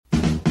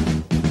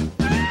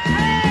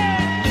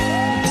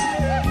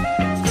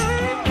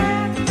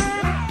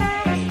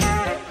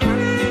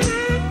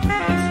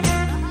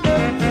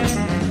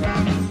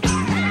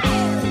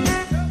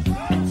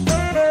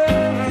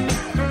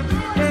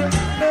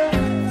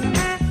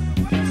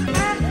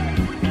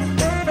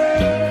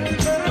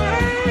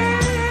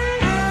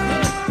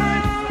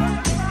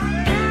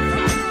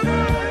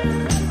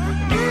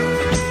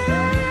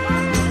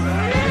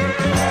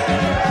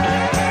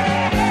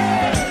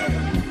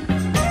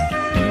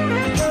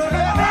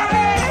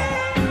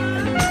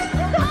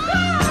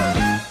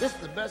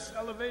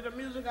play the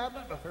music I've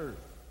ever heard.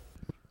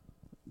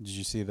 Did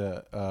you see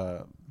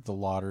the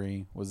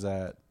lottery was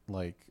at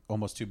like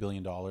almost $2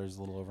 billion a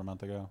little over a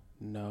month ago?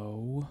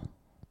 No,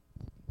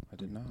 I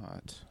did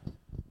not.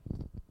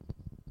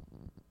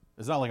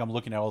 It's not like I'm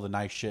looking at all the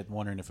nice shit and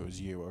wondering if it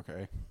was you,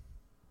 okay?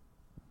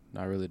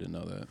 No, I really didn't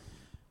know that.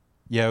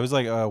 Yeah, it was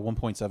like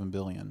 1.7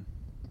 billion.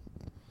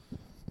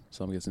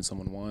 So I'm guessing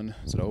someone won.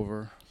 Is it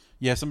over?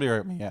 Yeah, somebody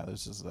wrote me. Yeah,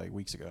 this is like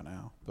weeks ago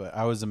now. But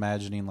I was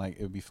imagining like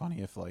it would be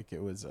funny if like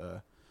it was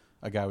a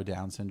guy with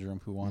Down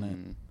syndrome who won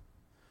it.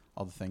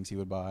 All the things he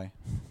would buy.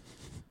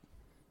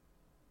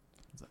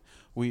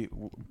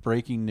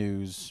 Breaking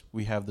news.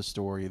 We have the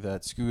story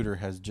that Scooter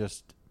has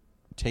just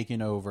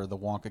taken over the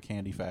Wonka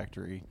Candy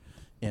Factory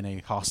in a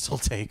hostile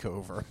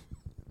takeover.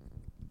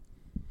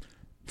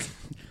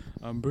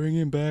 I'm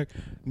bringing back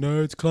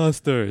Nerds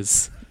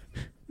Clusters.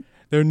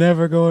 They're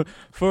never going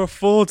for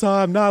full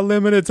time, not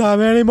limited time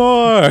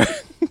anymore.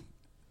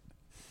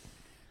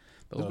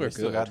 Those were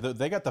good.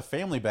 They got the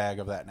family bag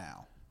of that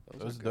now.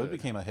 Those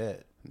became a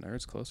hit.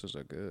 Nerds Clusters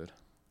are good.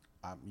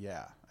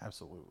 Yeah,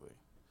 absolutely.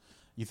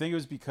 You think it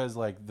was because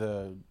like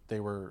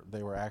they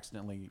were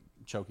accidentally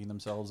choking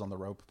themselves on the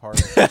rope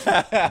part?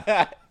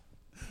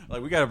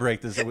 Like we got to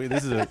break this.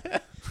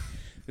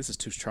 This is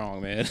too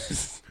strong, man.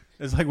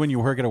 It's like when you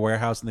work at a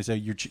warehouse and they say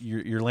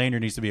your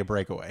lanyard needs to be a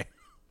breakaway.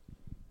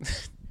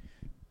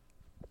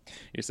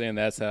 You're saying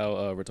that's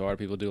how retarded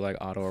people do like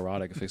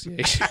autoerotic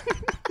asphyxiation.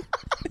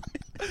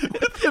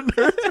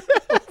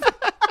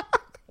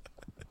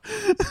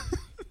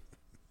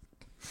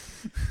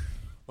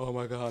 Oh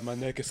my god, my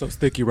neck is so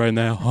sticky right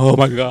now. Oh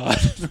my god.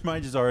 There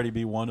might just already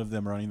be one of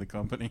them running the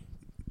company.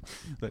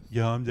 But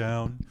yeah, I'm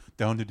down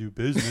to do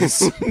business.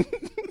 Do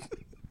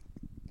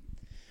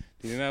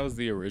you think that was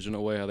the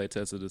original way how they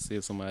tested to see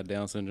if somebody had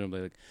Down syndrome?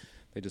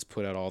 They just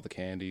put out all the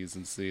candies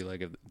and see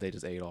like if they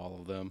just ate all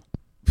of them.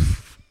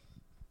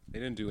 They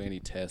didn't do any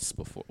tests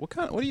before. What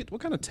kind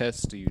of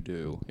tests do you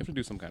do? You have to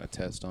do some kind of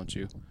test, don't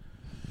you?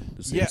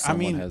 To see if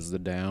someone has the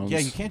Downs. Yeah,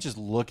 you can't just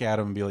look at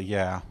them and be like,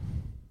 yeah,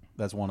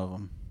 that's one of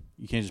them.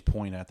 You can't just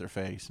point at their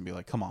face and be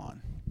like, come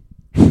on.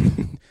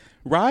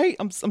 Right?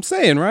 I'm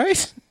saying,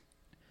 right?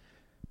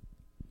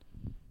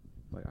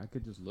 Like I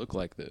could just look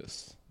like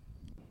this.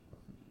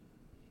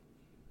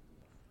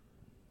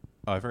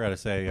 Oh, I forgot to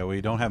say, we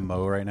don't have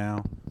Mo right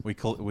now. We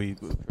It's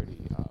pretty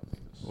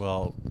obvious.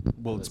 well,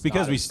 it's It's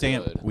because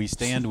not we as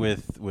stand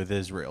with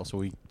Israel, so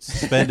we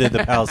suspended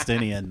the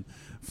Palestinian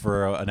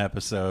for an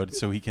episode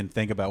so he can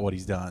think about what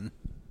he's done.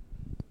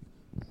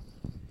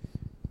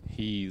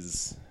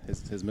 His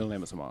middle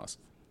name is Hamas.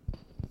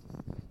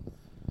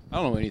 I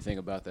don't know anything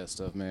about that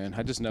stuff, man.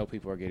 I just know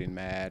people are getting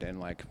mad and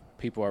like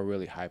people are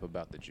really hype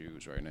about the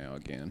Jews right now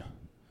again.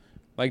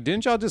 Like,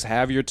 didn't y'all just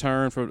have your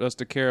turn for us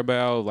to care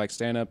about, like,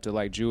 stand up to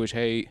like Jewish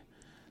hate?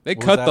 They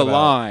cut the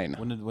line.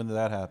 When did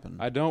that happen?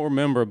 I don't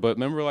remember, but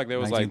remember like there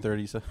was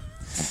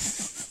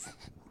 1930s.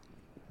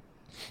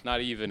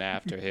 not even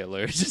after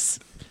Hitler.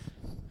 Just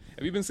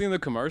have you been seeing the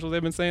commercials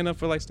they've been saying up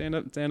for like stand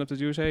up to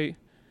Jewish hate?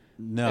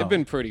 No. They've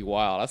been pretty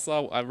wild.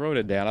 I wrote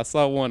it down. I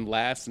saw one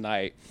last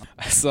night.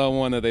 I saw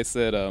one that they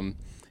said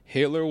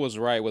Hitler was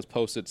right was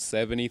posted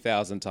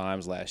 70,000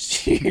 times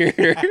last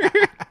year.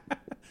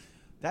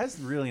 That's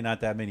really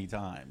not that many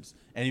times.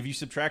 And if you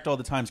subtract all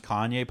the times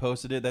Kanye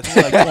posted it, that's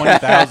like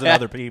 20,000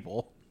 other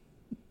people.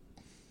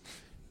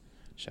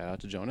 Shout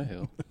out to Jonah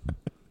Hill.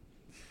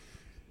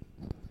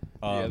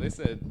 Yeah, they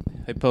said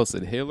they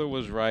posted Hitler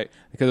was right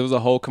because there was a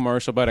whole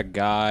commercial about a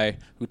guy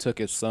who took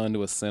his son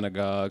to a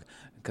synagogue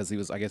because he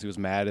was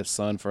mad at his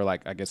son for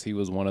like I guess he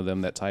was one of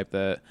them that typed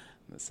that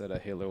said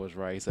Hitler was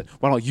right. He said,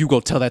 "Why don't you go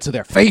tell that to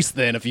their face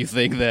then if you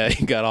think that?"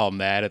 He got all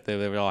mad at them.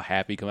 They were all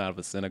happy coming out of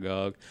a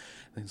synagogue.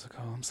 And he's like,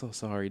 "Oh, I'm so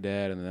sorry,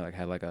 Dad." And then like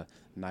had like a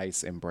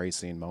nice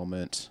embracing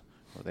moment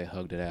where they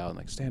hugged it out and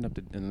like stand up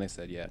to. And then they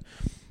said, "Yeah,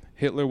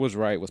 Hitler was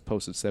right." Was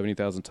posted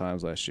 70,000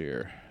 times last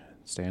year.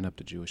 Stand up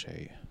to Jewish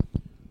hate.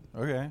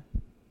 Okay.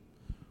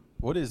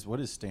 What is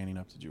standing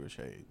up to Jewish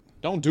hate?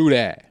 Don't do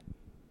that.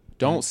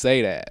 Don't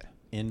say that.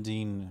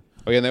 Ending.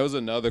 Oh yeah, and there was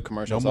another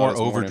commercial. No more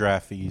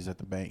overdraft fees at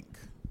the bank.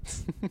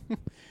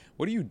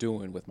 What are you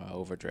doing with my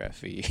overdraft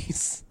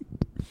fees?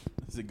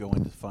 Is it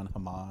going to fund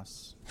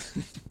Hamas?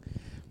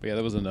 But yeah,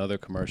 there was another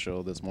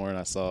commercial this morning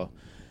I saw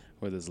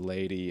where this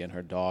lady and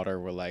her daughter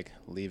were like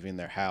leaving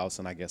their house,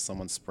 and I guess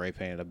someone spray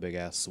painted a big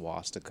ass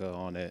swastika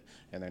on it,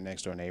 and their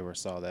next door neighbor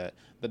saw that.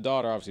 The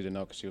daughter obviously didn't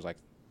know because she was like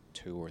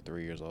 2 or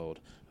 3 years old,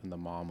 and the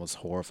mom was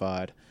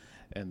horrified.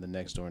 And the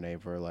next door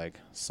neighbor like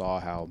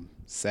saw how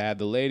sad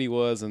the lady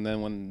was, and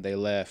then when they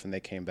left and they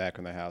came back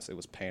from their house, it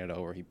was painted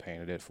over. He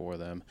painted it for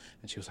them,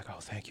 and she was like, "Oh,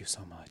 thank you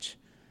so much.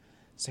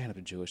 Stand up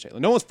to Jewish hate."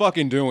 No one's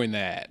fucking doing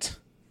that.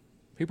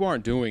 People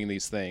aren't doing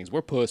these things.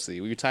 We're pussy.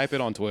 You type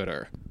it on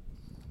Twitter.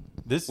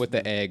 With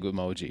the egg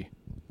emoji.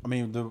 I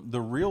mean,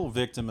 the real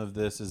victim of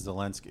this is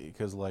Zelensky,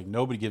 because like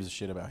nobody gives a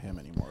shit about him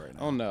anymore right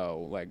now. Oh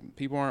no, like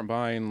people aren't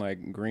buying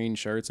like green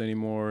shirts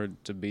anymore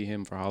to be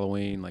him for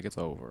Halloween. Like it's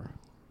over.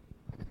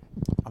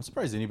 I'm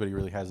surprised anybody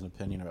really has an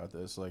opinion about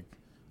this. Like,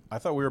 I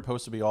thought we were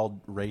supposed to be all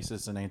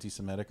racist and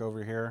anti-Semitic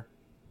over here.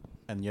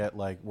 and yet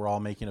like we're all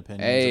making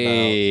opinions.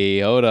 Hey,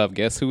 hold up!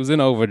 Guess who's in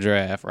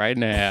overdraft right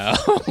now?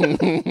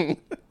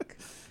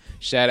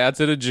 Shout out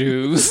to the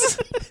Jews.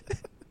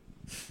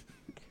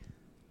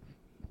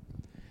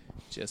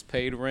 Just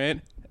paid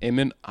rent.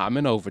 I'm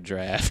in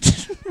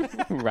overdraft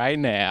right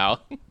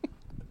now.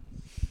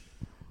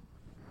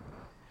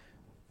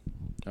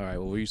 All right,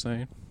 what were you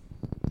saying?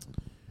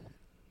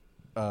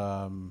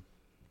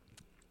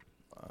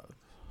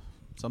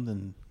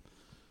 Something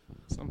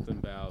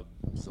about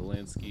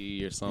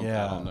Zelensky or something.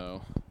 Yeah. I don't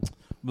know.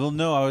 Well,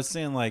 no, I was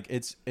saying like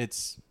it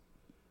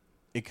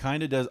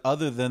kind of does.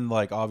 Other than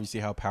like obviously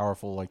how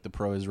powerful like the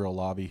pro-Israel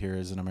lobby here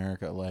is in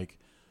America, like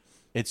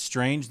it's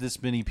strange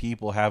this many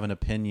people have an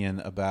opinion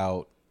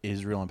about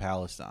Israel and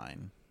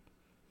Palestine.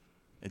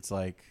 It's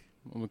like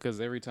Because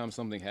every time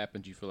something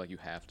happens, you feel like you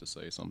have to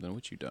say something,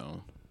 which you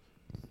don't.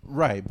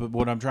 right, but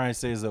what I'm trying to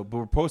say is that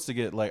we're supposed to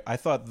get like I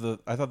thought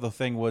the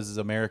thing was is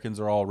Americans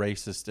are all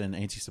racist and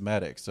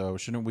anti-Semitic. So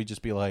shouldn't we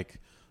just be like,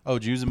 oh,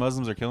 Jews and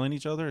Muslims are killing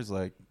each other? It's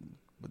like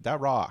that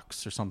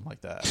rocks or something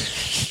like that.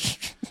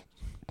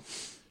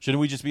 Shouldn't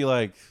we just be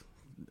like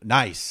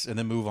nice and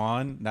then move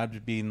on, not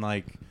just being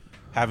like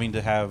having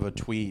to have a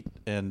tweet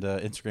and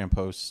Instagram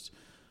post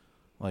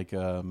like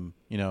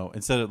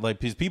instead of like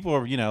because people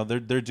are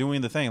they're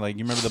doing the thing like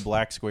you remember the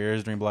black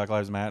squares during Black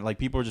Lives Matter, like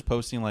people are just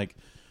posting like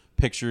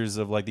pictures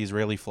of like the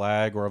Israeli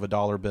flag or of a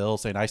dollar bill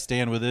saying I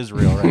stand with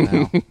Israel right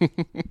now.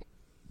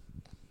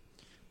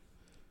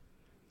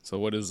 So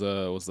what's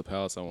the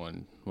Palestine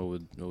one?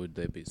 What would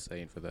they be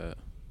saying for that?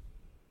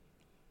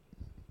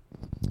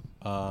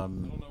 I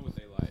don't know what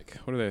they like.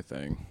 What do they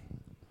think?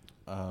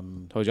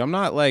 Told you I'm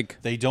not like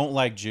they don't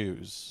like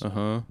Jews.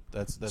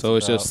 That's so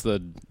it's just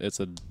it's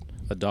a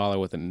dollar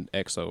with an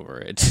X over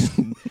it.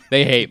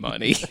 They hate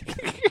money.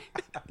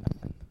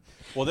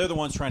 Well, they're the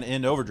ones trying to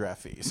end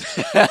overdraft fees.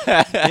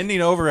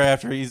 Ending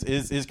overdraft fees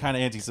is kind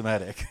of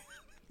anti-Semitic.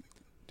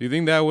 Do you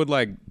think that would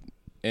like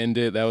end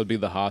it? That would be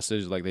the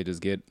hostage. Like they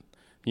just get,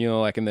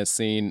 like in that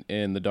scene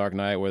in The Dark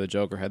Knight where the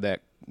Joker had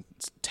that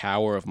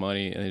tower of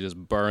money and they just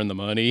burn the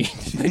money.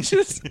 They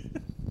just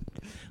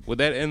would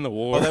that end the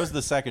war? Oh, that was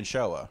the second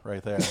Shoah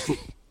right there.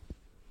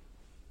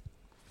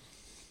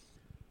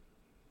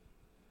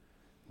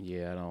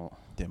 Yeah, I don't.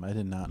 Damn, I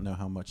did not know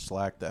how much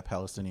slack that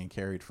Palestinian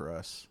carried for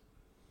us.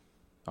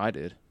 I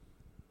did.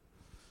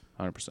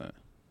 100%.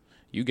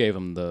 You gave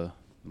him the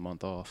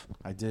month off.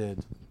 I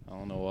did. I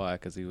don't know why,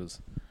 because he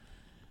was.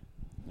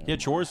 He had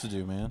chores to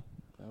do, man.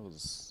 That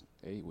was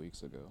 8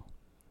 weeks ago.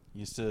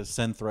 He used to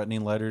send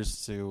threatening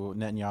letters to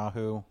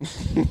Netanyahu.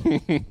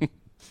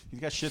 He's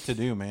got shit to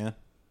do, man.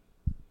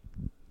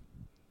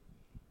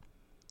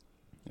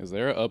 Is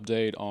there an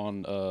update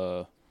on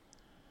the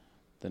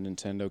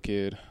Nintendo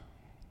kid?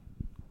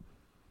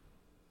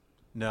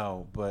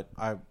 No, but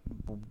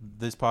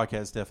this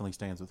podcast definitely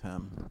stands with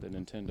him. The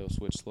Nintendo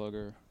Switch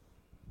slugger.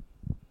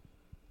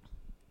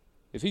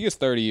 If he gets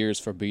 30 years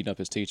for beating up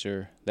his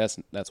teacher, that's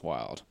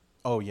wild.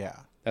 Oh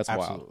yeah, that's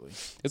absolutely wild.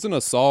 It's an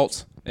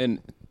assault,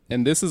 and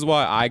this is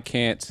why I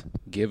can't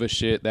give a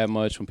shit that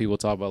much when people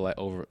talk about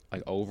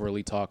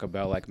overly talk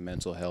about like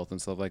mental health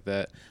and stuff like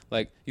that.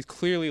 Like he's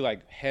clearly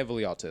like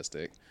heavily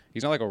autistic.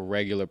 He's not like a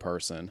regular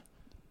person.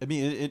 I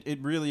mean, it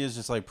really is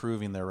just like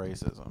proving their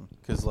racism.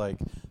 Because like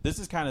this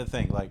is kind of the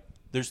thing. Like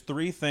there's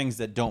 3 things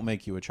that don't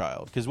make you a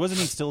child. Because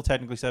wasn't he still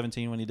technically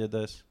 17 when he did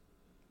this?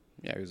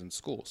 Yeah, he was in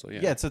school. So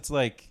yeah. Yeah, it's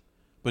like,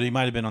 but he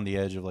might have been on the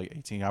edge of like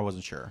 18. I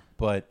wasn't sure,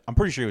 but I'm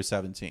pretty sure he was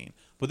 17.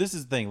 But this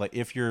is the thing. Like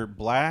if you're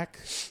black,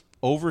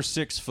 over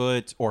 6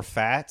 foot, or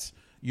fat,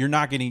 you're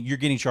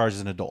getting charged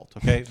as an adult.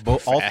 Okay,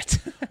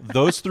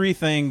 those 3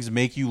 things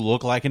make you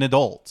look like an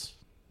adult.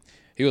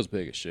 He was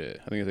big as shit.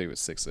 I think he was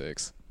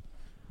 6'6".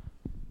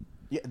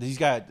 Yeah, he's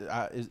got.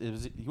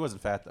 He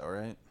wasn't fat though,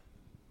 right?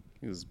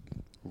 He was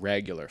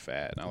regular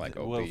fat, not like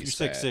obese. Well, if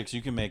you're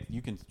 6'6",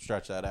 you can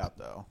stretch that out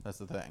though. That's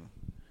the thing.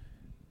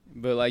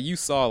 But like you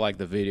saw like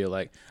the video,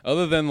 like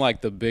other than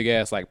like the big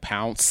ass like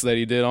pounce that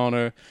he did on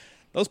her,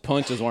 those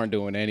punches weren't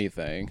doing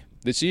anything.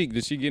 Did she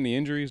get any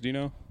injuries? Do you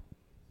know?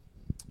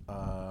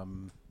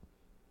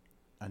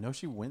 I know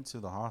she went to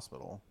the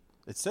hospital.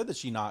 It said that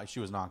she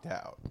was knocked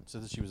out. It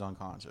said that she was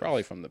unconscious.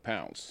 Probably from the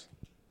pounce.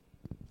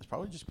 It's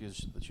probably just because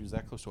she was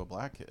that close to a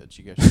black kid.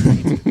 She got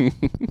fainted.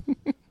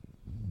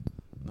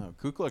 No,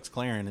 Ku Klux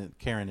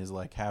Karen is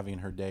like having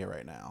her day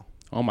right now.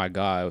 Oh my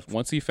god!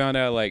 Once he found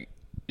out like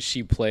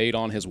she played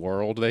on his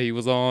world that he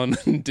was on,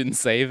 didn't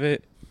save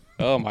it.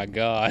 Oh my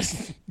god!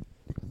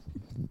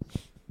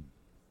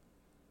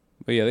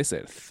 But yeah, they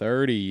said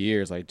 30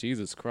 years. Like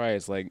Jesus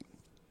Christ! Like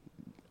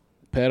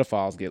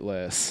pedophiles get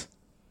less,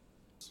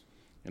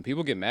 and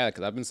people get mad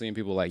because I've been seeing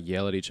people like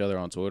yell at each other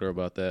on Twitter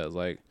about that.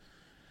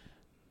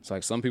 It's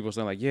like some people are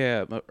saying like,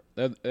 yeah,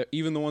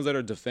 even the ones that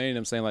are defending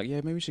him saying like, yeah,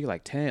 maybe she get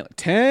like 10. Like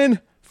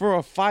 10 for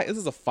a fight? This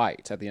is a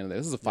fight at the end of this.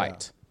 This is a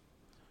fight.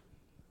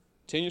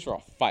 Yeah. 10 years for a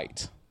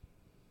fight.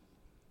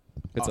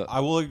 I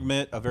will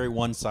admit, a very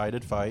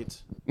one-sided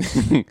fight.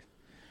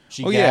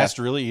 She gassed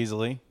really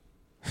easily.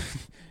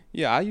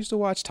 Yeah, I used to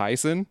watch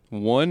Tyson.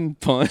 One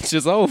punch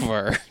is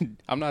over.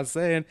 I'm not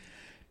saying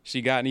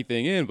she got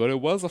anything in, but it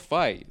was a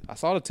fight. I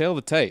saw the tail of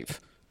the tape.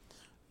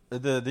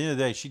 At the end of the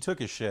day, she took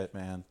his shit,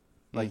 man.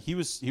 Like he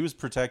was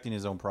protecting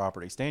his own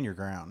property. Stand your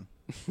ground.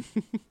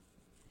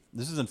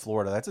 This is in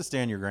Florida. That's a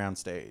stand your ground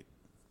state.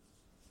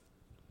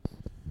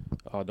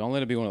 Oh, don't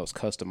let it be one of those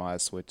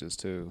customized switches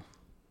too.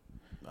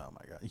 Oh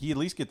my god. He at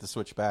least get the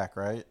switch back,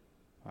 right?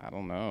 I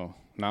don't know.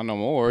 Not no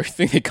more. You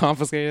think they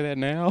confiscated that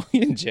now?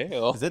 He in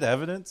jail. Is it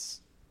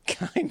evidence?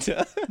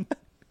 Kinda.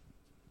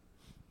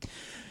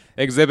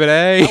 Exhibit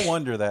A. I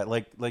wonder that.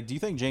 Like, do you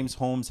think James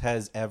Holmes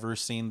has ever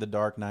seen The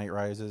Dark Knight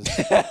Rises?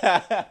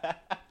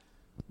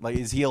 Like,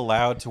 is he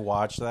allowed to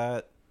watch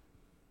that?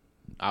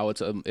 I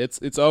would.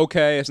 It's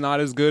okay. It's not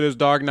as good as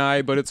Dark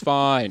Knight, but it's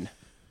fine.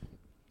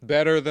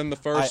 Better than the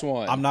first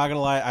one. I'm not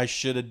gonna lie. I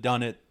should have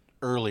done it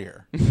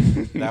earlier.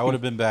 That would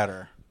have been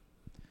better.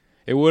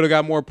 It would have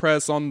got more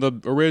press on the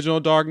original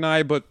Dark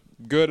Knight, but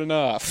good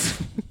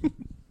enough.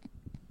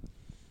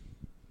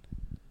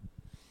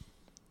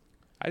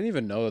 I didn't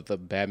even know that the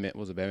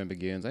Batman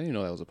Begins. I didn't even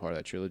know that was a part of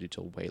that trilogy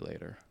till way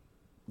later.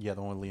 Yeah,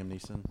 the one with Liam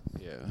Neeson.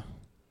 Yeah.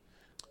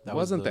 That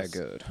wasn't that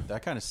good.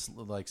 That kind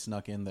of like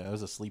snuck in there. It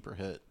was a sleeper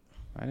hit.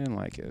 I didn't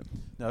like it.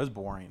 No, it was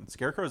boring.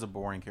 Scarecrow is a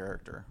boring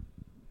character.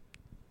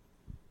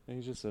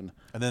 He's just an...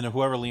 And then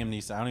whoever Liam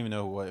Neeson, I don't even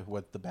know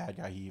what the bad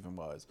guy he even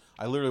was.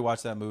 I literally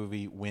watched that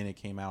movie when it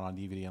came out on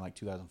DVD in like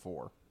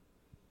 2004.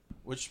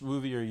 Which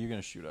movie are you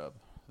going to shoot up?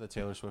 The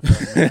Taylor Swift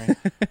documentary?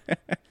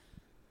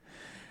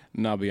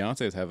 No,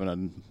 Beyonce's having a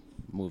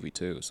movie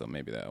too, so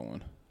maybe that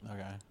one.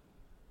 Okay.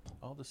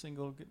 All the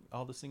single guys,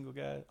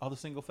 all the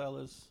single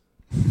fellas.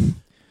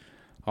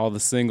 All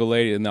the single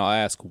ladies, and they'll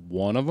ask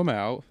one of them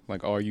out.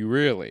 Like, are you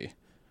really?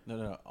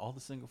 No. All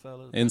the single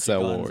fellas.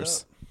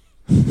 IncelWars.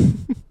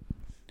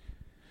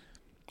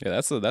 Yeah,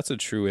 that's a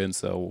true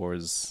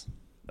IncelWars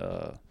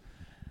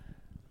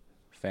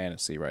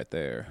fantasy right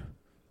there.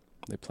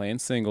 They're playing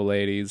single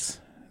ladies,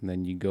 and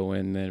then you go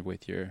in there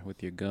with your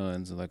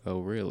guns and like,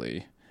 oh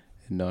really?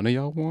 And none of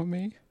y'all want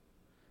me?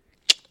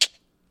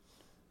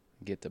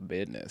 Get to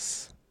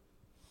business.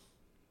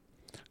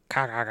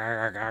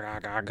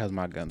 Cause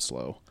my gun's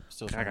slow.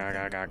 Still trying to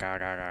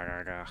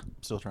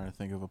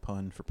think of a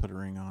pun for put a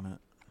ring on it.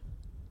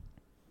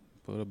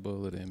 Put a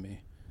bullet in me.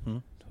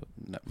 No,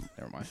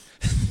 never mind.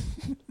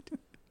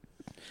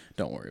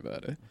 Don't worry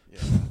about it.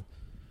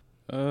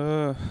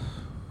 Yeah.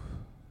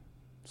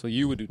 So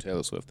you would do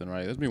Taylor Swift then,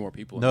 right? There's be more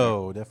people.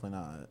 No, definitely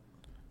not.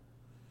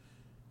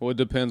 Well, it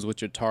depends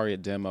what your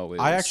target demo is.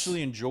 I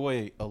actually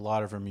enjoy a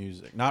lot of her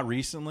music. Not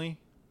recently.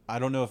 I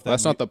don't know if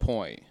that's not the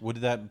point. What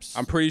did that?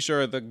 I'm pretty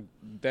sure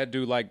that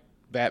dude liked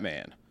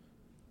Batman.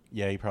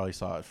 Yeah, he probably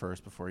saw it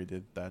first before he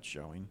did that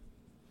showing.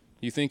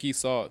 You think he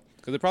saw it?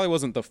 Because it probably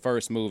wasn't the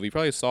first movie. He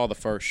probably saw the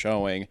first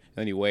showing, and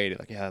then he waited.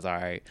 Like, yeah, that's all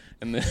right.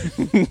 And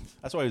then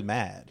that's why he was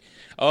mad.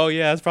 Oh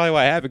yeah, that's probably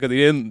why it happened, because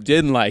he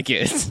didn't like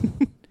it.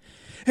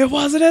 It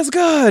wasn't as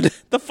good.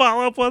 The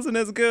follow-up wasn't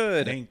as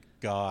good. Thank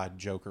God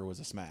Joker was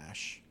a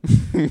smash.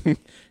 You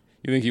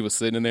think he was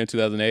sitting in there in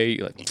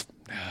 2008 like,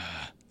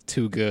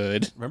 too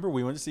good? Remember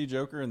we went to see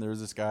Joker and there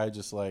was this guy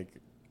just like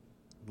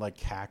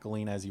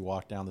cackling as he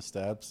walked down the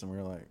steps, and we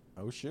were like,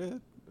 oh shit,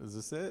 is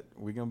this it?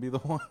 Are we gonna be the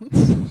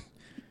ones?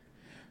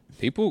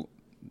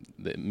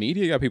 The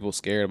media got people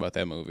scared about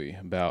that movie,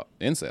 about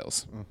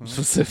incels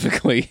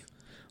specifically.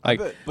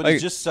 But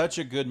it's just such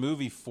a good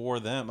movie for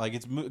them. Like,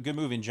 it's a good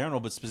movie in general,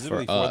 but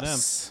specifically for them.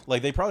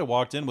 Like, they probably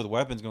walked in with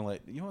weapons going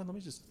like, you know what, let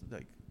me just.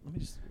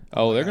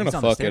 Oh, they're going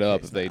to fuck it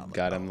up if they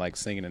got him like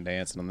singing and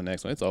dancing on the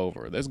next one. It's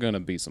over. There's going to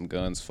be some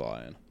guns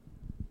flying.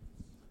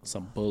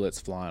 Some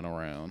bullets flying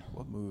around.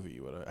 What movie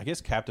would I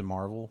guess Captain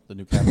Marvel, the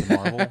new Captain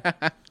Marvel.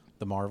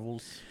 The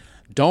Marvels.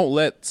 Don't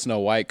let Snow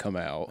White come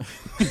out.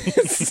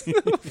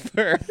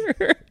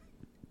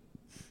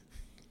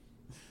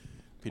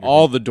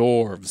 All the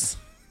dwarves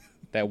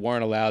that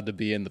weren't allowed to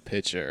be in the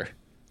picture.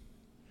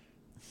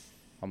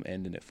 I'm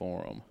ending it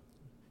for him.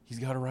 He's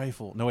got a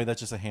rifle. No, wait, that's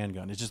just a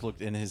handgun. It just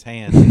looked in his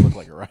hand. It looked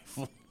like a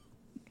rifle.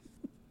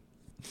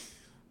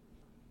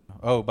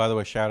 Oh, by the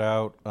way, shout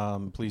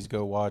out. Please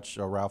go watch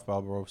Ralph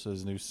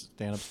Barbarossa's new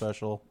stand-up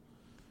special.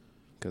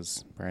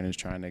 Because Brandon's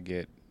trying to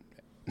get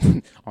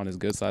on his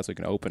good side so he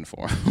can open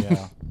for him.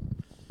 Yeah.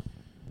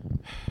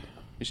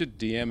 You should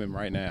DM him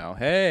right now.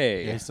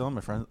 Hey. Yeah, he's still on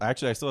my friend.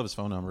 Actually, I still have his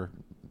phone number.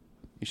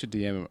 You should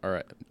DM him. All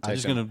right. I'm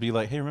just going to be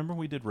like, hey, remember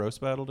we did Roast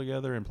Battle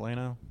together in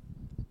Plano?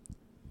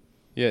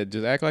 Yeah,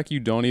 just act like you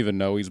don't even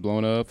know he's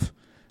blown up.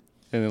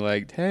 And then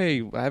like,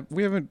 hey,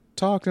 we haven't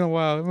talked in a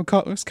while.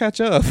 Let's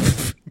catch up.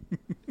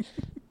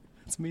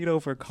 Let's meet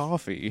over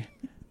coffee.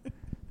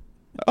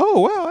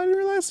 Oh, wow, I didn't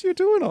realize you're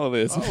doing all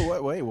this.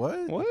 Oh, wait,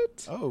 what?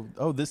 What?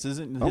 Oh, this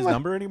isn't his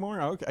number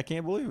anymore? Okay, I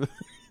can't believe it.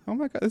 Oh,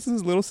 my God, this is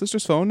his little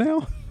sister's phone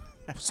now?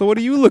 So what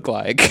do you look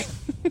like?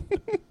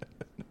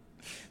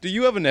 Do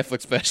you have a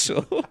Netflix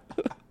special?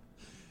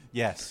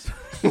 Yes.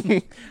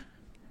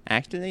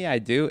 Actually, I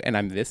do, and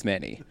I'm this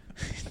many.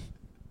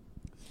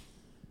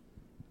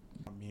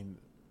 I mean,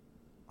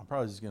 I'm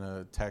probably just going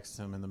to text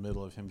him in the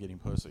middle of him getting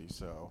pussy,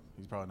 so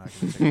he's probably not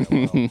going to take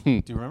that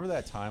well. Do you remember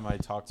that time I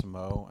talked to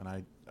Mo, and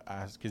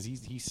ask because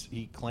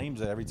he claims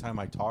that every time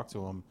I talk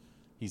to him,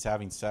 he's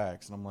having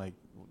sex, and I'm like,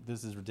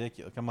 this is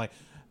ridiculous. I'm like,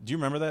 do you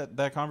remember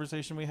that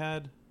conversation we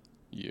had?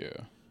 Yeah.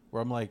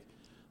 Where I'm like,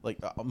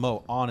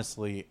 Mo,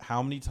 honestly,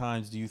 how many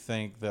times do you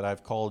think that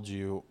I've called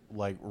you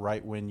like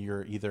right when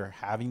you're either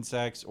having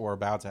sex or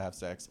about to have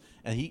sex?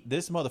 And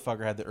this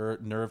motherfucker had the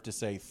nerve to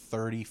say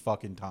 30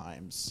 fucking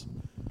times.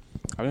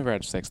 I've never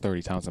had sex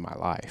 30 times in my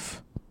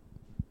life.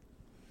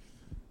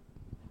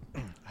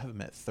 I haven't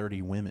met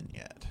 30 women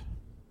yet.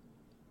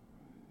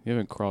 You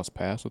haven't crossed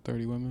paths with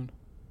 30 women?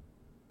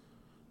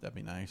 That'd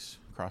be nice.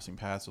 Crossing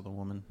paths with a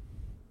woman.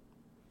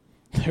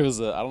 There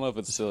was I don't know if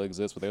it still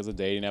exists, but there was a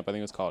dating app, I think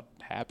it was called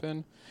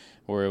Happen,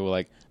 where it would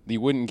like, you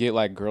wouldn't get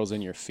like girls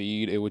in your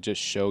feed. It would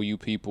just show you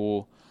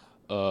people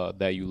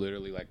that you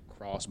literally like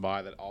cross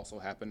by that also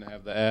happen to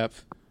have the app.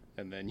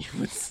 And then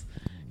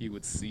you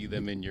would see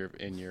them in your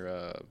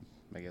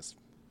I guess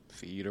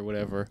feed or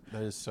whatever.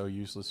 That is so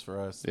useless for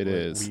us. It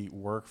is. We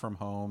work from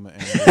home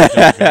and we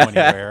don't go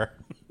anywhere.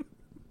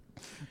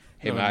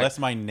 Hey, unless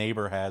my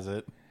neighbor has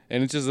it.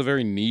 And it's just a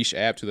very niche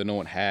app too that no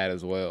one had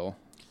as well.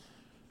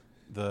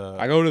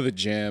 I go to the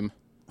gym.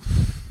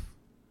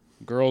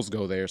 Girls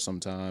go there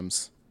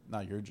sometimes.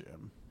 Not your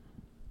gym.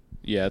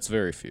 Yeah, it's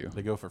very few.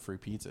 They go for free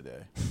pizza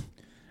day.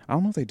 I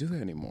don't know if they do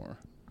that anymore.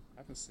 I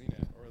haven't seen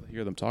it or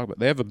hear them talk about it.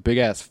 They have a big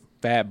ass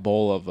fat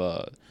bowl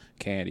of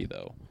candy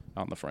though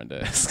on the front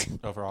desk.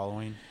 Oh, for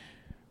Halloween?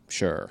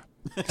 Sure.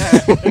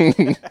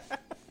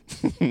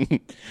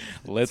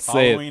 Let's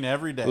say Halloween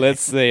every day.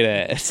 Let's say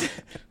that.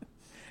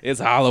 It's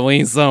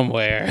Halloween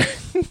somewhere.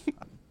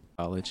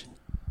 College.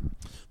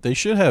 They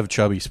should have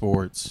chubby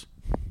sports.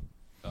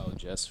 Oh,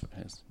 just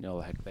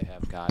like they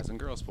have guys and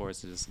girls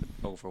sports, just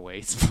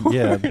overweight sports.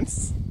 Yeah.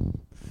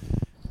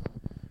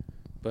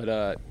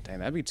 But dang,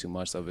 that'd be too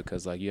much though,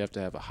 because like you have to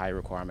have a height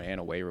requirement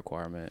and a weight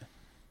requirement,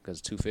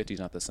 because 250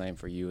 is not the same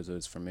for you as it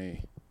is for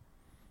me.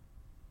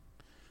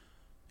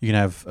 You can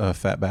have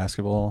fat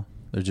basketball.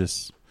 They're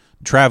just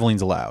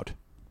traveling's allowed.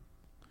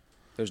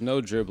 There's no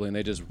dribbling.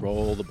 They just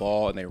roll the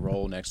ball and they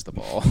roll next to the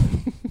ball.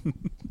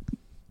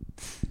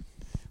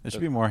 There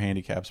should be more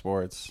handicap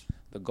sports.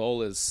 The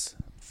goal is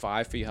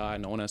 5 feet high.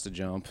 No one has to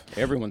jump.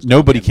 Everyone's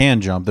Nobody dunking. can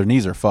jump. Their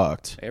knees are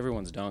fucked.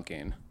 Everyone's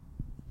dunking.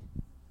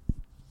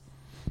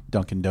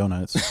 Dunkin'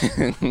 Donuts.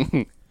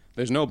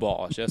 There's no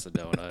ball. It's just a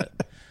donut.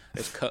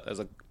 There's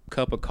a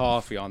cup of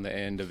coffee on the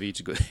end of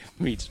each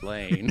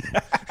lane.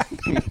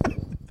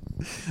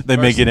 They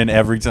make it in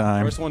every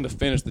time. First one to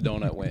finish the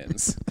donut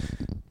wins.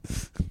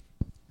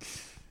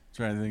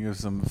 Trying to think of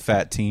some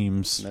fat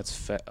teams. And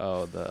that's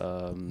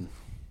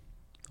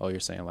you're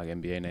saying like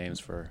NBA names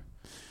for.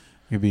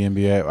 Could be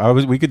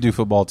NBA. We could do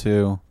football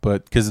too,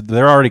 but because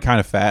they're already kind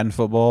of fat in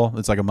football,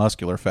 it's like a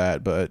muscular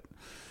fat, but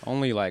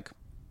only like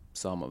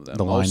some of them.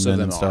 The Most of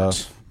linemen them and aren't.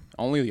 stuff.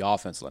 Only the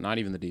offensive, not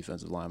even the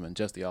defensive linemen,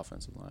 just the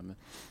offensive linemen.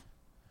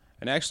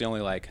 And actually,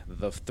 only like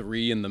the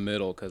 3 in the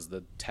middle, because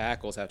the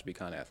tackles have to be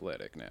kind of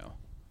athletic now.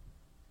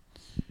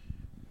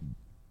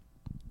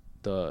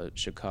 The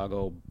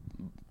Chicago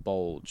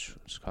Balls,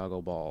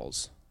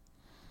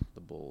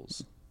 the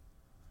Bulls.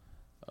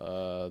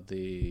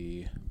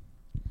 The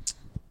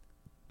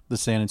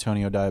San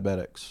Antonio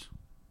Diabetics.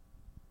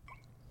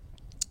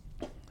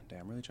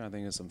 Damn, I'm really trying to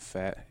think of some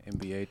fat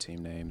NBA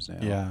team names now.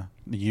 Yeah,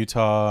 the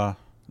Utah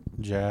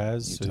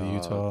Jazz.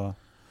 Utah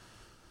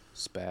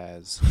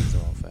Spaz.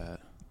 They're all fat,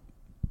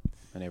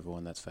 and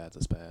everyone that's fat's a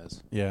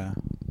spaz. Yeah.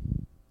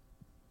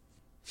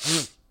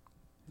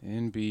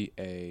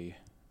 NBA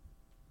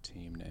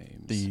team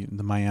names.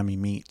 The Miami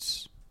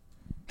Meats.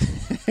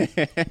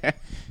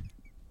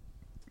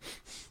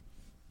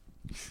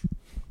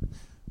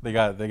 They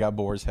got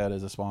Boar's Head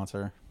as a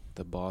sponsor.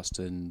 The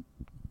Boston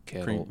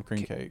Kettle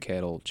cream cake.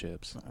 Kettle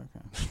chips.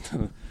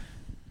 Okay.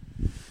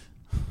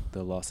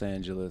 The Los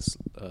Angeles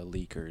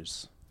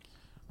Leakers.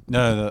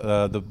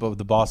 No, the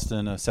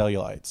Boston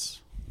Cellulites.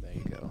 There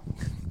you go.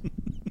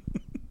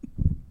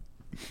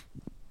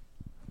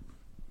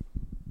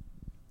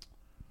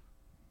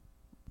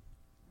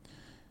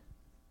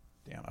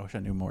 Damn, I wish I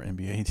knew more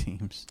NBA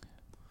teams.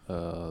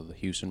 The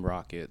Houston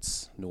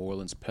Rockets, New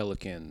Orleans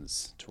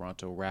Pelicans,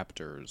 Toronto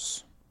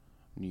Raptors,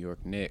 New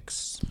York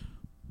Knicks,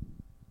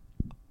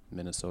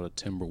 Minnesota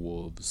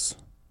Timberwolves,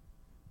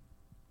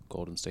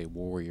 Golden State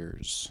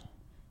Warriors.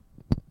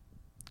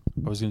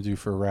 I was gonna do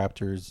for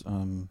Raptors,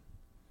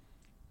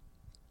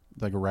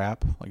 like a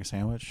wrap, like a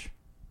sandwich.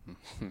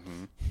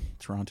 Mm-hmm.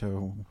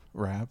 Toronto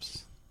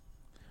Raps.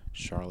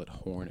 Charlotte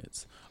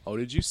Hornets. Oh,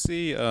 did you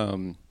see?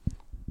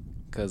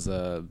 Because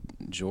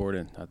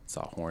Jordan, I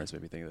saw Hornets,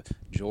 made me think of it.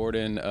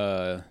 Jordan,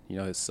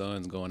 his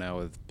son's going out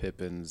with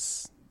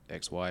Pippen's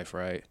ex-wife,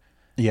 right?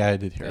 Yeah, I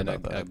did hear And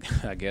about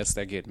that. I guess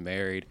they're getting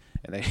married,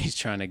 and then he's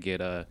trying to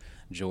get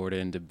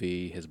Jordan to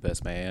be his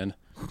best man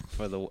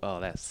for the. Oh,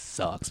 that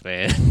sucks,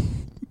 man.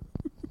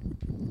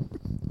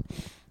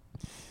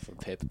 For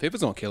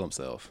Pippen's gonna kill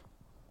himself.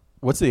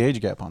 What's the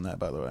age gap on that,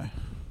 by the way?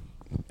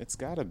 It's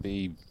got to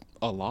be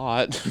a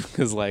lot,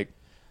 because like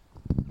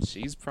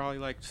She's probably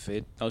like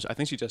 50. Oh, I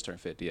think she just turned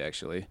 50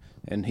 actually,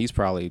 and he's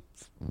probably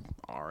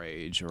our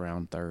age,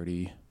 around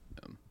 30.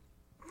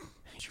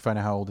 Did you find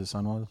out how old his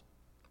son was?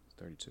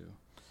 32.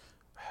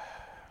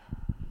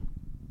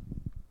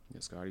 Yeah,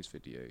 Scotty's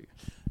 58.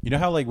 You know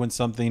how like when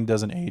something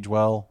doesn't age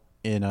well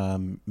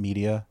in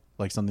media,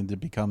 like something that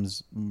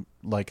becomes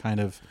like kind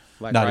of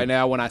like right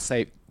now when I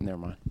say, never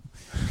mind.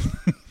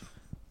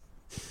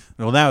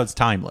 Well, now it's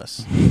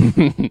timeless.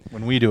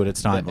 When we do it,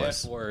 it's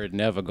timeless. The F word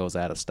never goes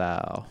out of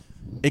style.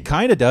 It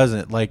kind of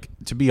doesn't. Like,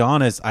 to be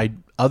honest,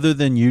 other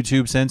than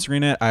YouTube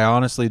censoring it, I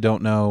honestly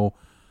don't know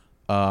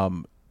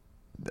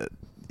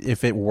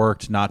if it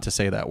worked not to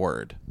say that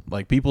word.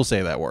 Like, people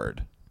say that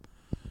word.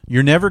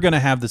 You're never going to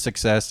have the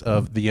success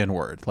of the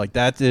N-word. Like,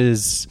 that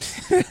is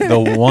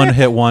the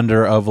one-hit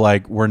wonder of,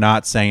 like, we're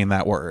not saying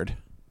that word.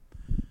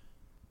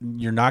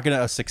 You're not going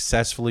to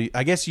successfully...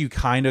 I guess you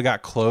kind of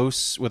got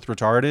close with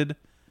retarded.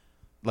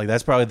 Like,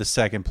 that's probably the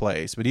second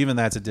place. But even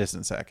that's a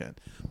distant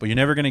second. But you're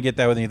never going to get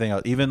that with anything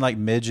else. Even, like,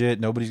 midget,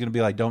 nobody's going to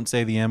be like, don't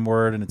say the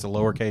M-word, and it's a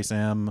lowercase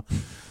m.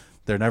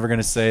 They're never going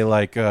to say,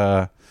 like,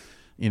 don't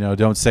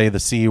say the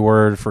C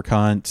word for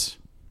cunt.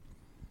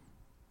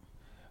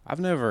 I've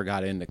never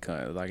got into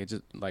cunt. Like, it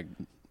just, like,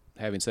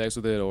 having sex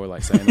with it or,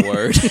 like, saying the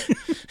word.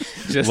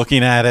 Just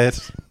looking at it.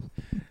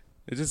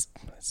 It's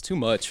too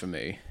much for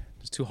me.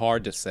 It's too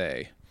hard to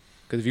say.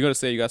 Because if you're going to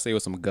say it, you got to say it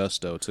with some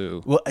gusto,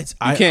 too. Well,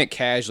 you can't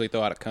casually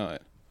throw out a cunt.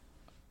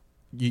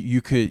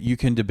 You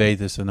can debate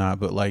this or not,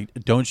 but like,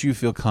 don't you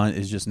feel cunt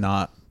is just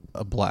not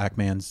a black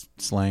man's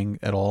slang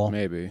at all?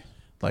 Maybe.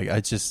 Like,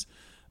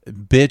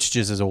 bitch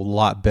just is a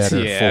lot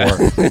better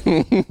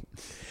for.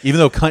 Even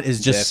though cunt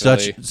is just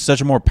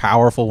such a more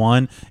powerful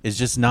one, it's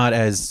just not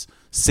as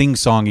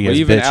sing-songy as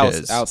even bitch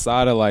is.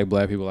 Outside of like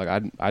black people,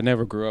 like I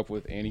never grew up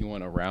with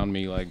anyone around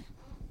me like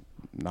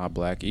not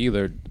black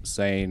either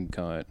saying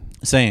cunt.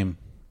 Same,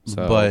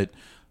 so, but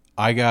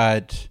I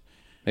got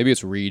maybe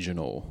it's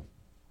regional.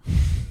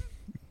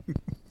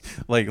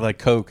 like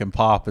Coke and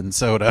pop and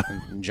soda.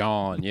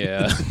 John,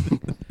 yeah.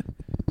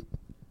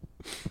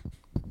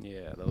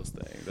 Yeah, those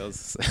things.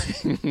 Those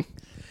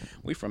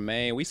we from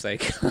Maine, we say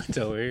cunt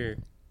over here.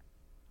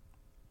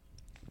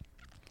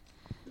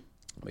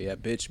 But yeah,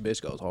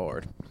 bitch goes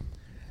hard.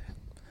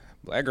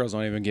 Black girls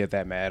don't even get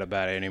that mad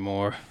about it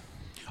anymore.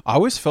 I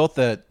always felt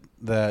that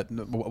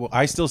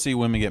I still see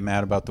women get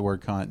mad about the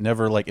word cunt,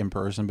 never like in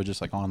person, but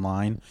just like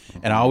online.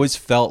 And I always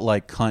felt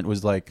like cunt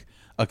was like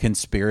a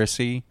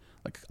conspiracy.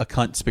 Like a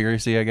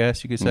cuntspiracy, I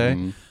guess you could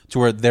say, to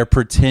where they're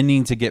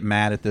pretending to get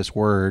mad at this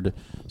word,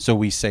 so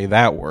we say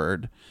that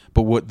word.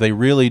 But what they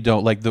really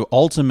don't, like the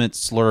ultimate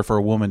slur for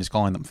a woman is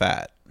calling them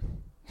fat.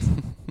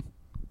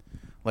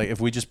 Like if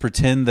we just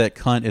pretend that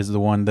cunt is the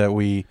one that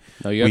we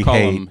you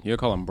gotta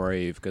call them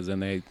brave, because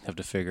then they have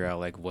to figure out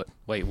like what.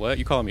 Wait, what?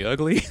 You calling me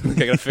ugly?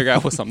 They gotta figure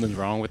out what something's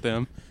wrong with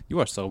them. You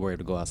are so brave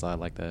to go outside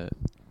like that.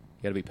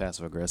 You gotta be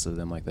passive aggressive to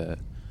them like that.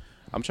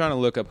 I'm trying to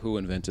look up who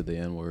invented the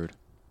N word.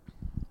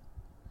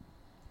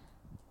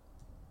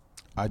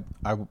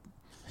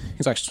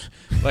 He's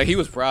like he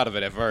was proud of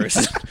it at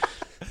first.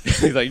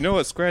 He's like, you know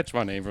what? Scratch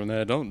my name from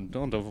that. Don't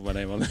put my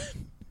name on that.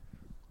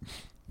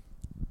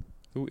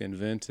 Who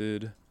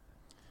invented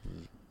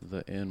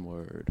the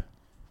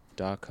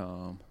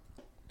N-word.com?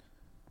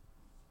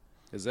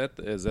 Is that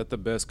the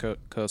best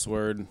cuss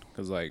word?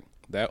 Because like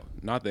that,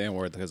 not the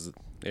N-word, because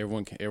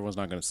everyone's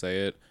not gonna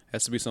say it. It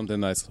has to be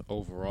something that's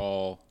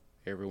overall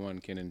everyone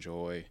can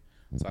enjoy.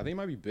 So I think it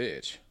might be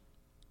bitch.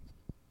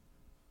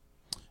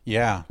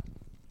 Yeah.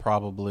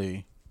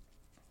 Probably.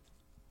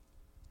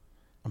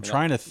 I'm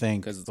trying to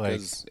think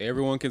because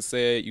everyone can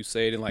say it. You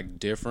say it in like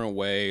different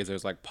ways.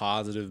 There's like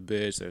positive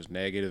bitch. There's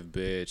negative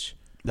bitch.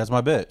 That's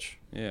my bitch.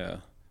 Yeah,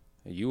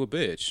 you a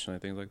bitch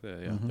and things like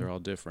that. Yeah, they're all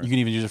different. You can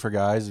even use it for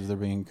guys if they're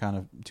being kind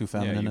of too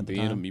feminine at the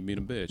time. You being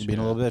a bitch. You're being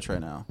a little bitch right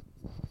now.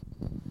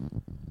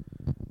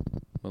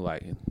 But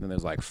like then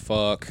there's like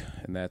fuck,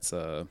 and that's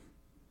I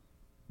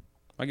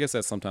guess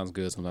that's sometimes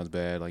good, sometimes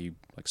bad. Like you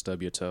like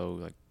stub your toe,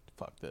 like.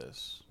 Fuck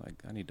this. Like,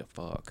 I need to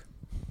fuck.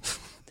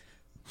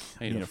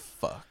 I need to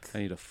fuck. I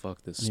need to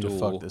fuck this stool. I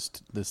need to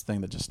fuck this thing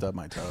that just stubbed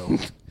my toe.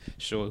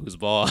 Show who's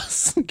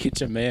boss.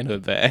 Get your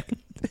manhood back.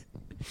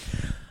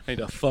 I need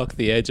to fuck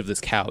the edge of this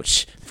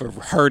couch for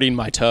hurting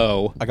my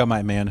toe. I got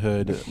my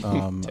manhood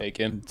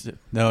taken.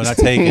 No, not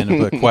taken,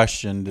 but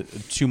questioned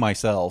to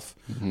myself.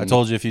 I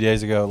told you a few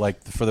days ago,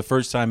 like for the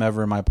first time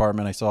ever in my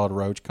apartment, I saw a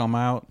roach come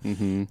out,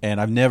 and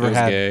I've never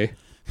had. Gay.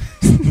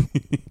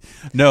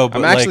 No, but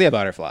I'm actually a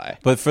butterfly.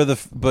 But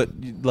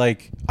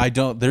like I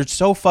don't. They're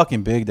so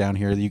fucking big down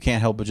here that you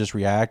can't help but just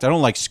react. I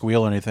don't like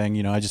squeal or anything.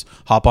 You know, I just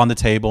hop on the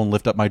table and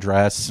lift up my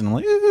dress and I'm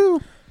like, ooh,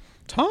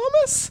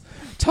 Thomas,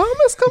 come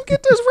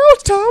get this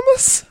roach,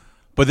 Thomas.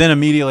 But then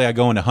immediately I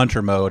go into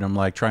hunter mode. I'm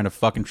like trying to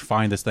fucking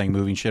find this thing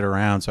moving shit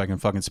around so I can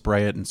fucking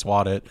spray it and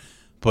swat it.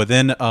 But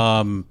then that's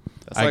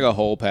like a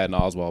whole Patton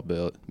Oswalt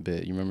bit.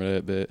 You remember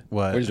that bit?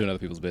 What? We're just doing other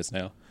people's bits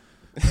now.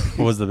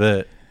 What was the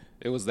bit?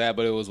 It was that,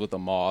 but it was with a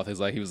moth.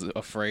 It's like he was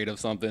afraid of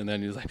something, and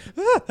then he was like,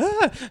 ah,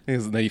 ah.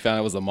 And then he found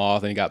out it was a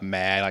moth, and he got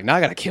mad. Like, now I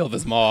gotta kill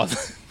this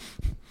moth.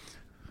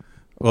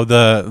 Well,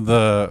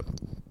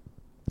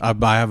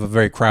 I have a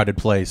very crowded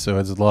place, so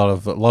it's a lot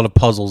of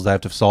puzzles that I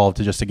have to solve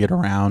to get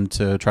around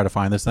to try to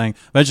find this thing.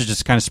 Eventually,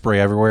 just kind of spray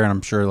everywhere, and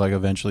I'm sure like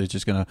eventually it's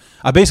just gonna.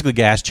 I basically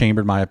gas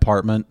chambered my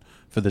apartment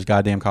for this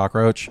goddamn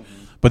cockroach.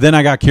 But then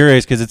I got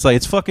curious because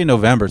it's fucking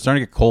November. It's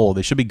starting to get cold.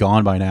 They should be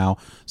gone by now.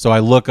 So I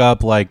look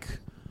up like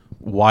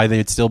why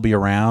they'd still be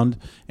around,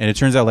 and it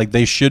turns out like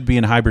they should be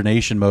in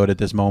hibernation mode at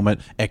this moment,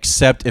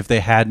 except if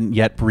they hadn't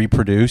yet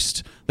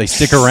reproduced. They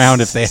stick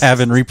around if they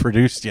haven't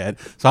reproduced yet.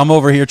 So I'm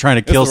over here trying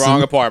to kill the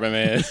wrong apartment,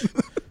 man.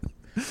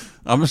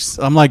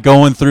 I'm like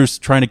going through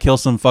trying to kill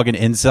some fucking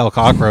incel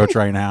cockroach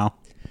right now.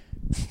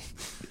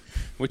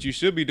 What you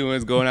should be doing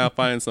is going out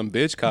finding some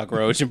bitch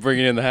cockroach and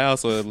bringing it in the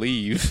house or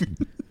leave.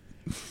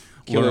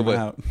 Kill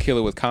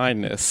it with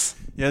kindness.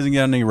 He hasn't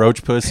got any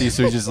roach pussy,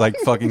 so he's just like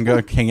fucking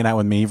hanging out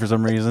with me for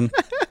some reason.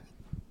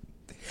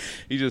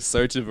 He's just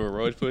searching for a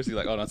roach pussy.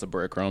 Like, oh, that's a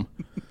breadcrumb.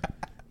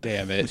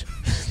 Damn it.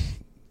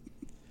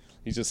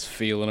 He's just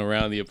feeling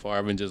around the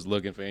apartment, just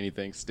looking for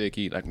anything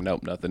sticky. Like,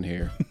 nope, nothing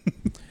here.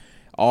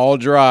 All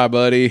dry,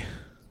 buddy.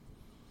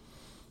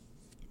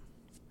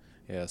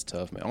 Yeah, it's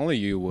tough, man. Only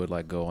you would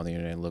like go on the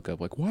internet and look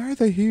up, like, why are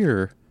they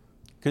here?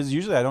 Because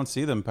usually I don't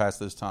see them past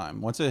this time.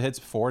 Once it hits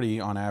 40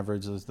 on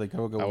average, they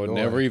go. I would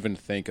never even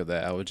think of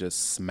that. I would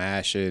just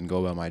smash it and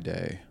go about my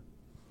day.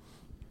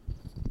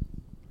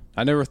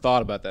 I never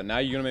thought about that. Now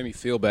you're gonna make me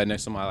feel bad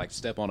next time I like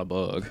step on a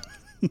bug.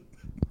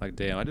 Like,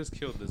 damn, I just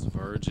killed this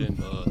virgin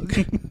bug.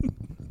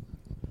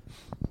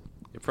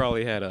 It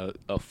probably had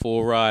a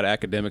full ride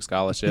academic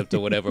scholarship to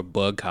whatever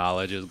bug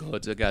college is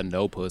going to. Got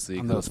no pussy.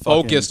 Was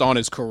focused on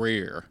his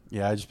career.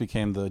 Yeah, I just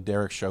became the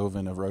Derek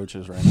Chauvin of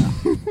roaches right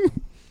now.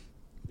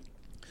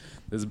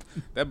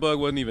 That bug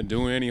wasn't even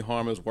doing any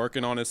harm. It was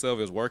working on itself.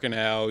 It was working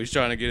out. He's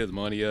trying to get his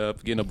money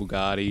up, getting a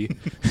Bugatti.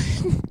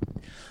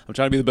 I'm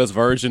trying to be the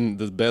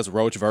best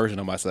roach version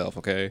of myself,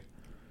 okay?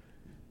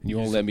 And you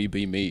won't let me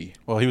be me.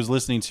 Well, he was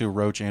listening to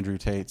Roach Andrew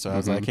Tate, so I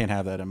was like, I can't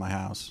have that in my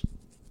house.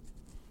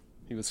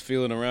 He was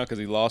feeling around because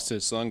he lost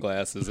his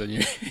sunglasses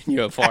in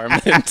your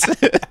apartment.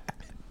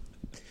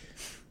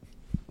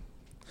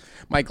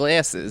 My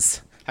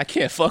glasses. I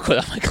can't fuck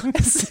without my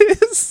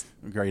glasses.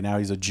 Right now,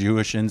 he's a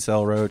Jewish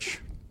incel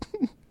roach.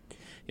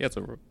 Yeah,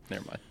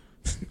 never mind.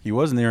 He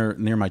was near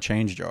my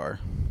change jar.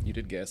 You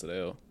did gas it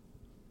out.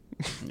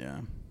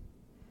 Yeah.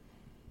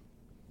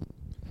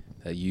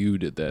 You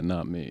did that,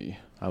 not me.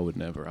 I would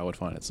never. I would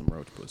find it some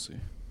roach pussy.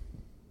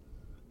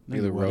 No, Be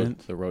the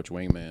roach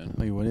wingman.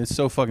 No, you wouldn't. It's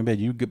so fucking bad.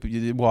 You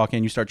walk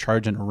in, you start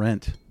charging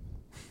rent.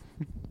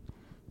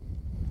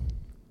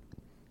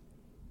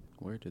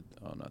 Where did...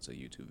 Oh, no, it's a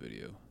YouTube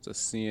video. It's a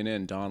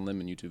CNN Don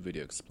Lemon YouTube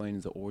video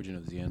explaining the origin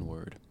of the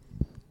N-word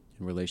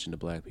in relation to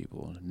black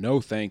people. No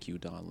thank you,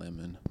 Don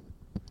Lemon.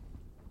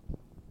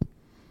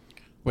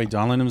 Wait,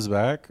 Don Lemon's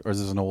back? Or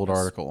is this an old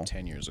article?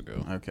 10 years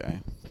ago. Okay.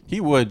 He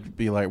would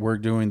be like, we're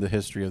doing the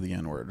history of the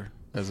N-word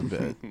as a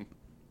bit.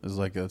 As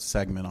like a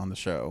segment on the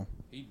show.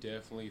 He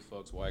definitely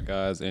fucks white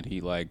guys, and he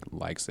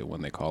likes it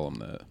when they call him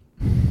that.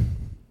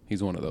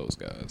 He's one of those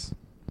guys.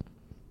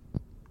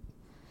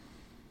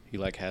 He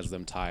has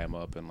them tie him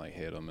up and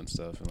hit him and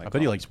stuff. And I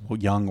bet he likes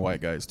young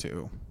white guys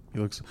too. He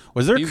looks.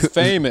 He's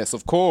famous,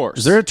 of course.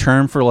 Is there a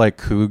term for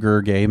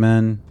cougar gay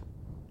men?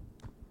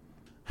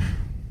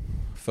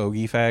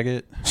 Fogey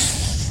faggot,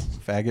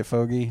 faggot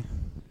fogey.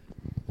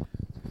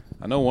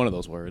 I know one of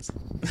those words.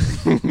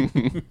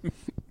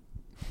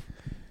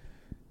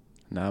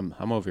 Now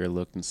I'm over here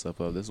looking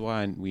stuff up. This is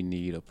why we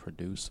need a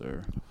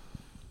producer.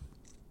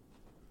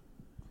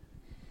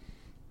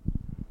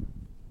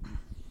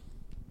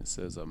 It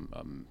says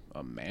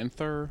a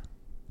manther.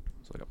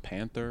 It's like a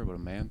panther, but a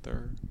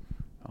manther.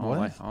 I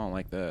don't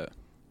like that.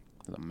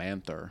 It's a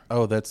manther.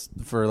 Oh, that's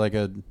for a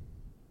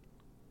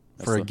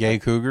gay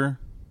cougar.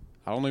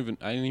 I didn't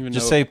even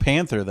just know. say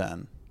panther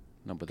then.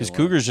 No, but because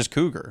cougar's just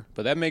cougar.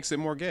 But that makes it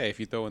more gay if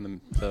you throw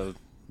in the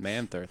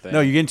manther thing.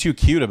 No, you're getting too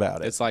cute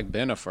about it. It's like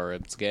Benifer.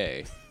 It's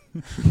gay.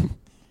 I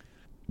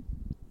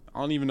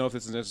don't even know if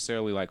it's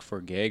necessarily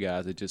for gay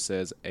guys. It just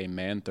says a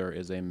manther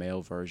is a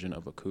male version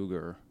of a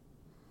cougar.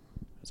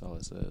 That's all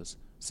it says.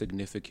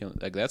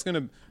 Significant.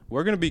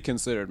 We're gonna be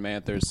considered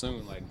manthers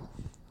soon.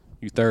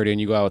 You 30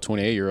 and you go out with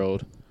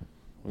 28-year-old.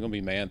 We're gonna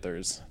be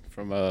manthers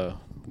from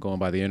going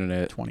by the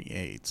internet.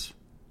 28.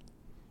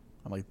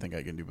 I think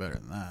I can do better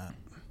than that.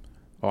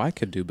 Oh, I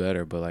could do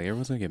better, but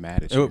everyone's gonna get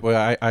mad at you.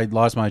 Well, I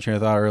lost my train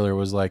of thought earlier.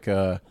 Was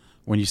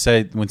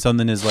when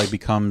something is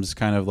becomes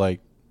kind of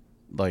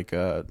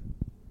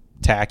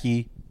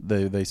tacky.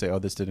 They say, oh,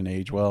 this didn't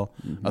age well.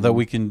 Mm-hmm. Although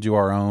we can do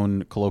our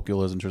own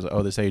colloquialism in terms of,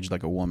 oh, this aged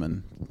like a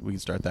woman. We can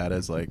start that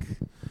as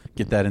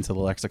get that into the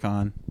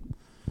lexicon.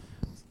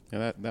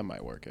 Yeah, that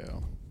might work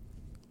out.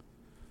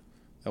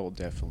 That will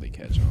definitely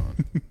catch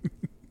on.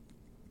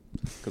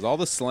 Because all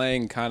the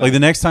slang kind of... the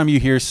next time you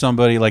hear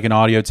somebody, an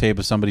audio tape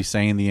of somebody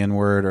saying the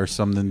N-word or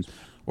something,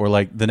 or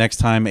the next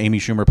time Amy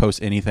Schumer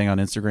posts anything on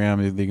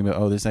Instagram, they can be,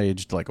 oh, this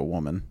aged like a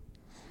woman.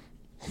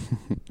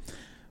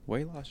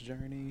 Weight loss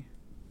journey.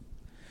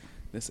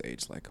 This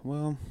aged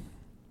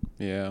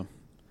yeah.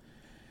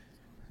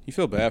 You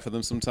feel bad for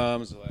them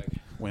sometimes, like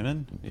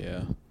Women?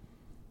 yeah,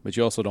 but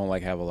you also don't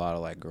like have a lot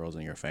of like girls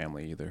in your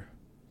family either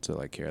to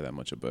like care that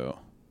much about.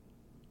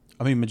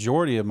 I mean,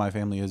 majority of my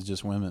family is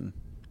just women.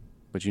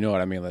 But you know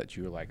what I mean? That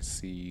you like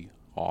see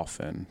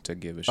often to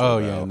give a shit Oh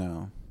about. yeah,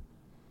 no.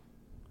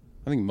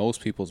 I think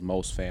most people's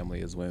most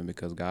family is women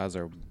because guys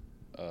are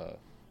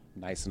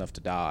nice enough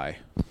to die.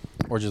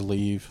 Or just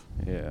leave.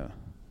 Yeah.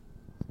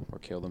 Or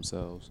kill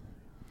themselves.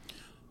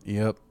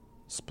 Yep.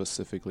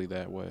 Specifically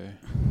that way.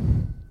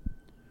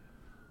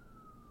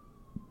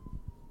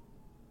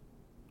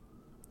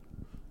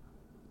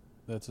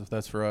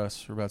 That's for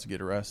us. We're about to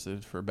get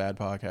arrested for bad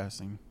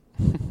podcasting.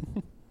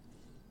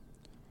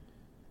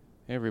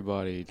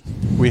 Everybody.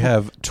 We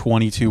have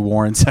 22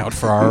 warrants out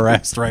for our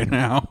arrest right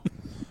now.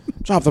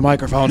 Drop the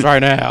microphones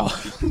right now.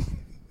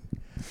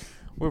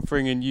 We're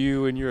bringing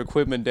you and your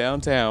equipment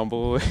downtown,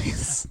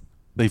 boys.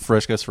 They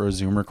frisk us for a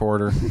Zoom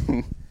recorder.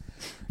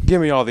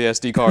 Give me all the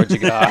SD cards you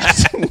got.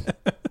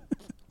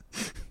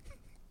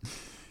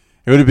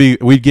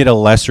 We'd get a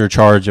lesser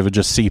charge if it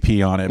just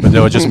CP on it, but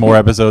there were just more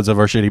episodes of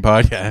our shitty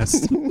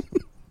podcast.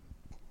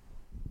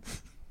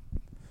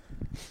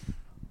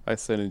 I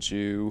sentenced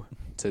you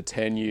to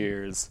 10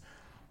 years,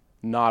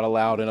 not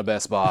allowed in a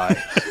Best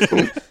Buy.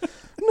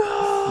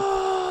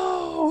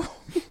 No!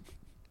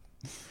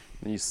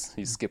 You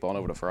skip on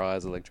over to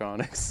Fry's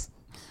Electronics.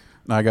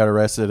 I got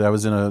arrested. I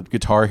was in a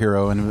Guitar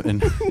Hero and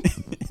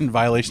in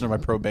violation of my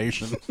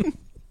probation.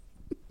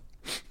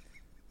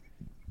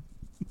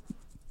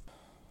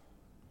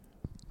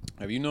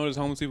 Have you noticed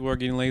homeless people are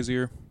getting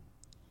lazier?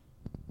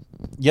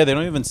 Yeah, they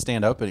don't even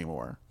stand up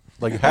anymore.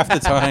 Like half the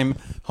time,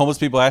 homeless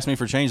people ask me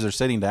for change, they're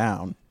sitting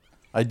down.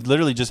 I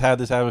literally just had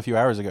this happen a few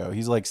hours ago.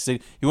 He's like, he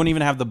wouldn't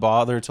even have the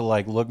bother to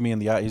like look me in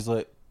the eye. He's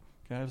like,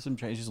 "Can I have some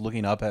change?" He's just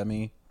looking up at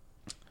me.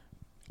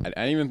 I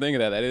didn't even think of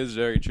that. That is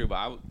very true.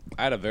 But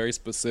I had a very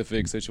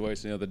specific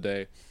situation the other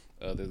day.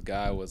 This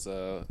guy was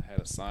had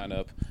a sign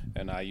up,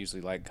 and I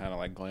usually kind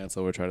of glance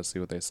over, try to see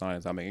what they sign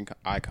is. I'm making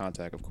eye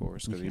contact, of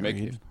course, because if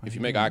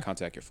you make eye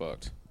contact, you're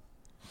fucked.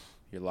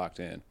 You're locked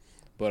in.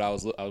 But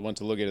I went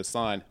to look at his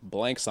sign,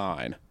 blank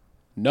sign,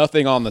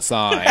 nothing on the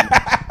sign.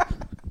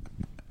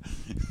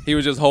 He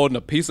was just holding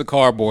a piece of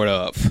cardboard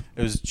up.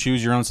 It was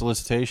choose your own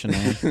solicitation,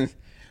 man.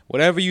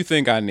 Whatever you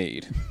think I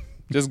need,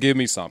 just give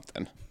me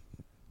something.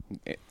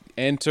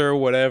 Enter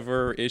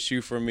whatever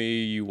issue for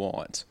me you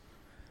want.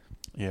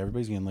 Yeah,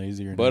 everybody's getting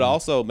lazier. But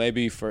also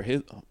maybe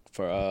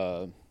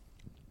to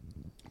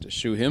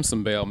shoot him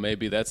some bail,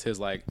 maybe that's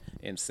his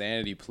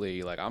insanity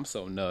plea. Like, I'm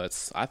so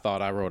nuts, I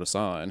thought I wrote a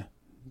sign.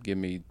 Give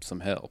me some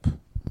help.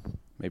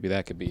 Maybe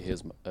that could be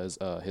his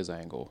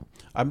angle.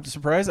 I'm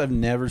surprised I've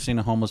never seen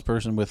a homeless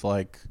person with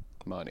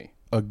Money.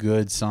 A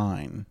good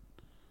sign.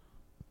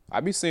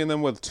 I be seeing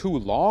them with too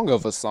long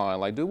of a sign.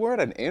 Like, dude, we're at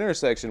an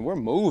intersection. We're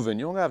moving.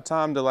 You don't have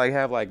time to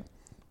have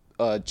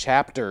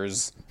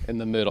chapters in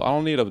the middle. I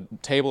don't need a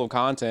table of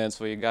contents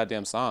for your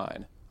goddamn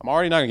sign. I'm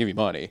already not gonna give you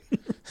money.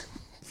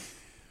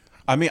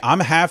 I mean, I'm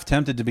half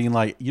tempted to be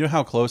like, you know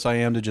how close I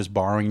am to just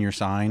borrowing your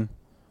sign?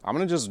 I'm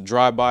gonna just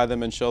drive by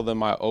them and show them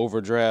my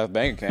overdraft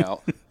bank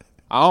account.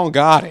 I don't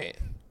got it.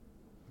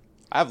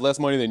 I have less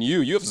money than you.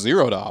 You have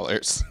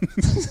 $0.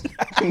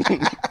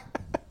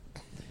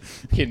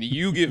 Can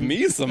you give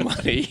me some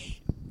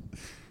money?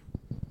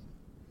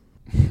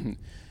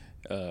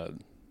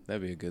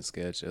 That'd be a good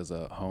sketch as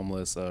a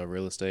homeless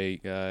real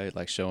estate guy,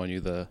 showing you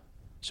the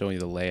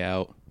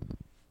layout.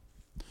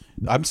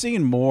 I'm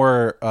seeing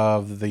more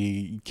of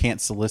the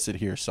 "can't solicit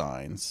here"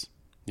 signs.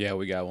 Yeah,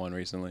 we got one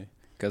recently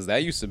because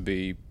that used to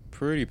be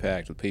pretty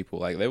packed with people.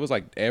 There was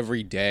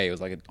every day. It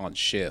was on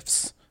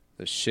shifts.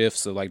 The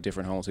shifts of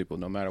different homeless people.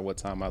 No matter what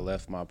time I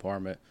left my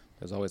apartment,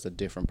 there's always a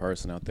different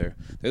person out there.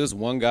 There's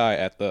one guy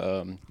at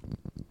the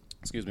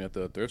at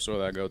the thrift store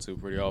that I go to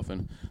pretty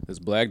often. This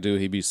black dude,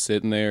 he'd be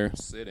sitting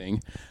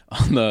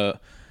on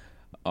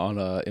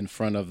in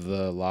front of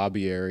the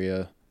lobby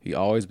area. He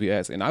always be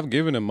asking, and I've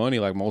given him money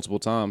multiple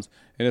times,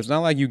 and it's not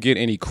like you get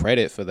any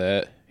credit for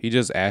that. He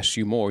just asks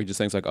you more. He just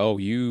thinks "Oh,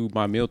 you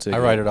my meal ticket."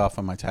 I write it off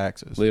on my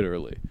taxes.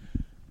 Literally.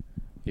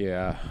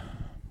 Yeah.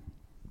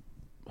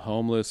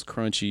 Homeless,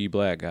 crunchy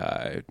black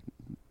guy,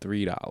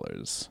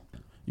 $3.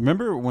 You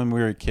remember when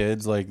we were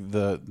kids,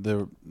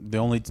 the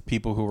only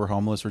people who were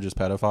homeless were just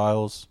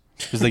pedophiles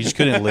because they just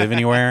couldn't live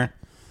anywhere.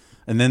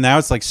 And then now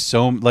it's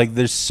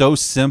they're so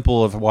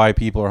simple of why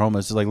people are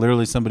homeless. It's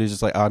literally somebody's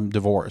just I'm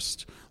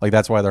divorced.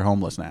 That's why they're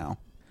homeless now.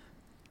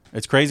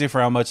 It's crazy for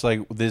how much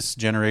this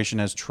generation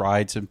has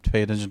tried to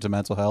pay attention to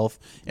mental health,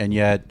 and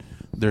yet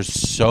there's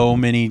so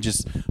many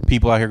just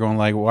people out here going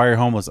why are you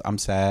homeless? I'm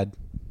sad.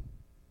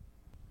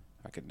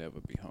 I could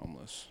never be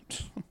homeless.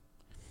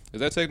 Is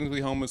that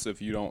technically homeless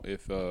if you don't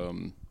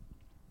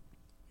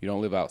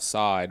live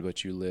outside,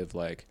 but you live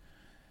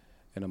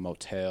in a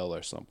motel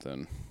or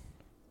something?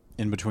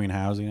 In between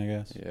housing, I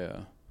guess. Yeah.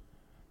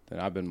 Then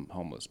I've been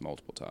homeless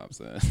multiple times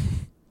then.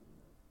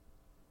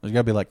 There's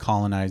got to be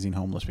colonizing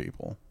homeless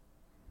people.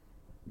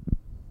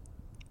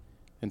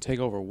 And take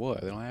over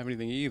what? They don't have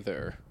anything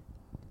either.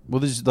 Well,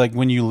 this is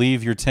when you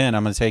leave your tent,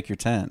 I'm going to take your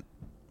tent.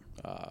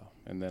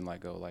 and then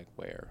like go like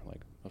where, like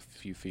a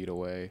few feet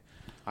away.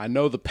 I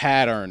know the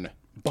pattern,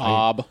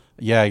 Bob.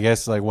 Yeah, I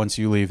guess like once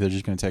you leave, they're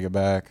just gonna take it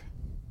back.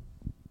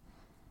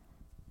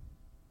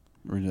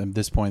 At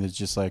this point, it's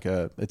just like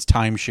it's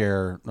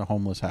timeshare, a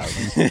homeless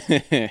housing.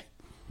 This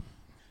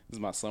is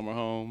my summer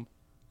home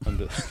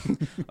under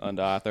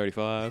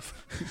I-35.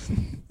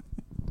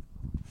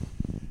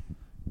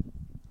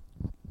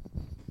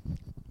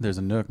 There's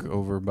a nook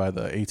over by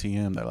the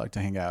ATM that I like to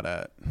hang out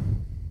at.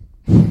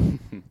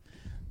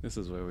 This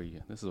is where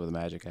the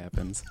magic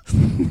happens.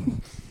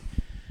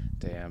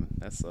 Damn,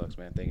 that sucks,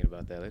 man. Thinking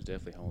about that, there's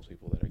definitely homeless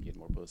people that are getting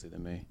more pussy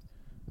than me.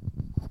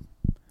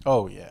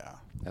 Oh yeah,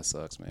 that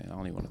sucks, man. I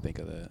don't even want to think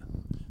of that.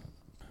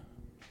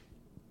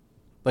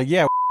 Like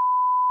yeah.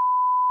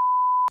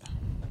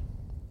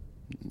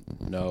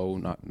 No,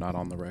 not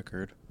on the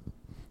record.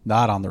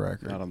 Not on the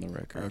record. Not on the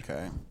record.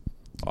 Okay.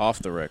 Off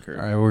the record.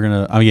 All right, we're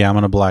gonna. Oh yeah, I'm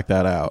gonna black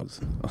that out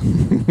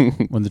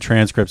when the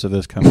transcripts of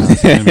this come out.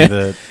 It's gonna be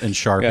in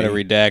Sharpie. Gotta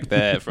redact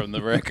that from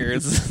the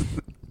records.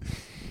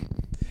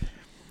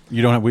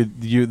 You don't have.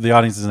 The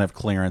audience doesn't have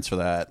clearance for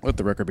that. Let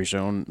the record be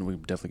shown. We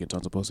definitely get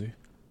tons of pussy.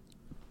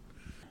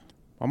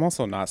 I'm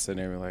also not sitting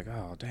there like,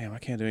 oh damn, I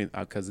can't do anything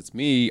because it's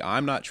me.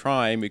 I'm not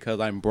trying because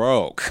I'm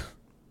broke.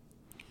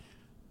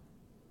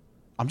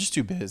 I'm just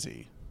too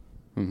busy.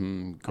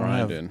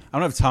 Grinding. I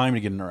don't have time to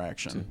get an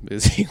erection. Too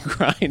busy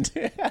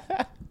grinding.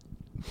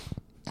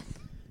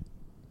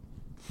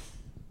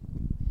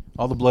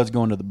 All the blood's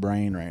going to the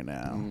brain right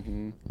now.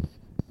 Mm-hmm.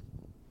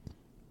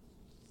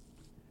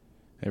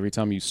 Every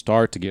time you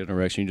start to get an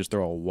erection, you just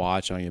throw a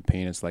watch on your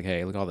penis. Like,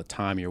 hey, look all the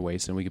time you're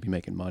wasting. We could be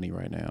making money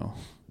right now.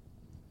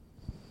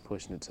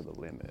 Pushing it to the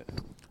limit.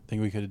 I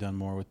think we could have done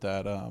more with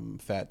that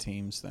fat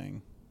teams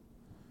thing.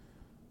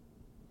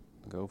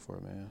 Go for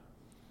it, man.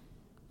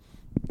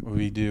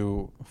 We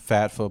do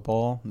fat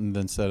football, and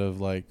instead of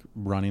like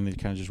running, they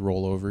kind of just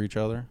roll over each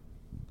other.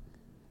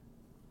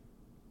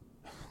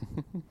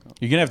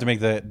 You're gonna have to make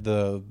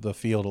the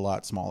field a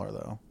lot smaller,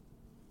 though.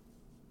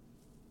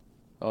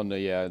 Oh no,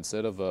 yeah.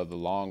 Instead of the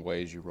long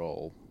ways, you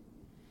roll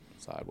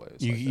sideways.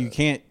 You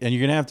can't, and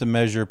you're gonna have to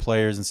measure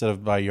players instead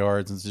of by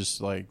yards. It's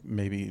just like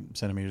maybe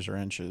centimeters or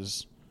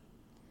inches.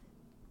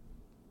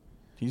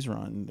 He's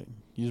run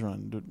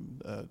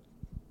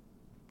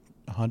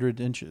 100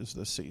 inches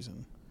this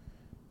season.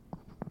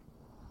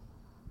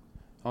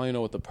 I don't even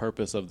know what the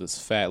purpose of this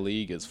fat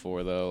league is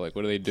for, though. Like,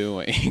 what are they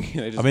doing? I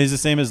mean, it's the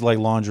same as like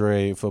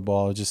lingerie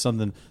football. It's just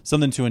something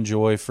to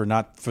enjoy for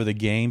not for the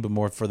game, but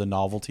more for the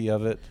novelty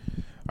of it.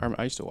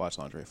 I used to watch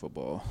lingerie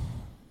football.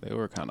 They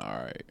were kind of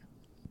all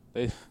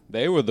right.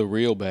 They were the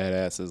real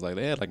badasses. Like,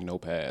 they had like no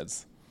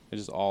pads. They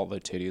just all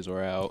their titties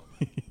were out.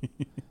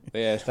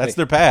 That's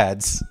their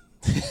pads.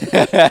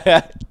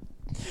 They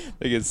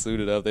get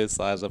suited up. They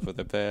size up with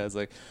their pads.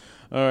 Like,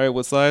 all right,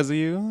 what size are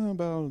you?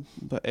 About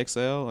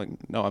XL. Like,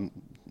 no, I'm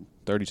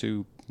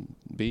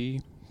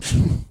 32B.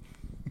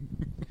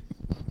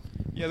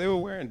 Yeah, they were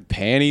wearing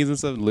panties and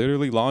stuff.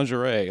 Literally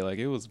lingerie. Like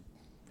it was,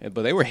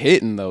 but they were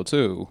hitting though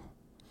too.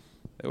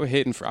 They were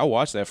hitting I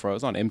watched that it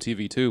was on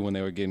MTV too when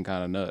they were getting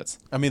kind of nuts.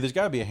 I mean, there's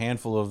got to be a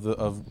handful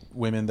of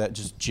women that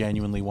just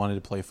genuinely wanted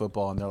to play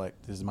football, and they're like,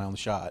 "This is my only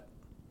shot.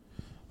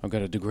 I'm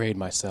gonna degrade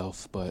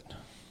myself, but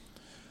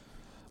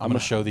I'm gonna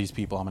show these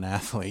people I'm an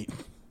athlete."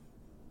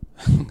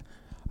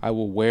 I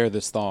will wear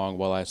this thong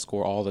while I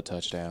score all the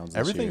touchdowns.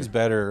 Everything's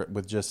better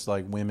with just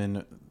like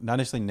women, not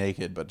necessarily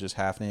naked, but just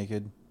half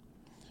naked.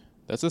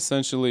 That's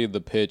essentially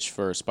the pitch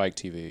for Spike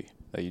TV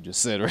that you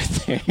just said right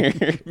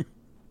there.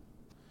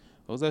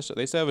 What was that show?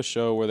 They used to have a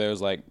show where there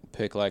was like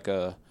pick like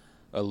a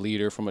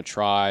leader from a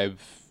tribe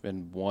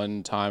in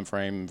one time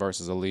frame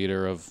versus a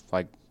leader of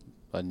like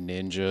a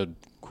ninja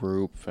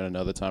group in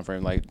another time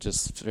frame. Like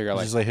just figure out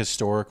like just like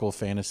historical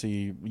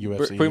fantasy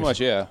UFC. Pretty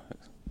much, yeah.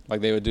 Like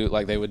they would do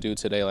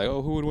today, like,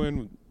 oh, who would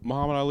win,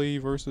 Muhammad Ali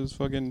versus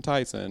fucking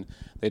Tyson?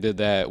 They did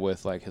that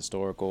with like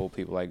historical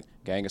people, like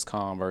Genghis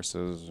Khan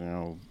versus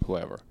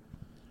whoever.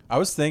 I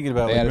was thinking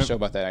about. They had a show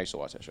about that. I used to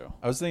watch that show.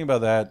 I was thinking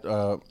about that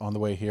on the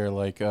way here.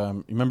 Like,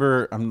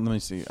 remember? Let me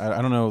see.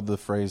 I don't know the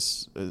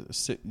phrase.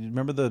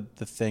 Remember the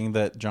thing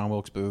that John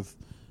Wilkes Booth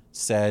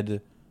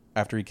said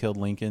after he killed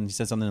Lincoln? He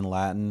said something in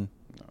Latin.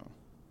 No.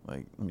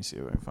 Like, let me see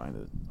if I can find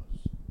it.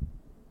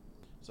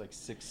 It's like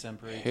six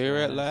semper. Here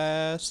at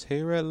last,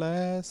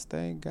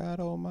 thank God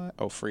Almighty.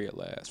 Oh, free at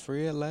last,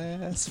 free at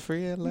last,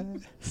 free at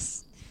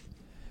last.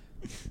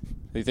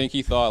 You think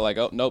he thought like,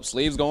 oh nope,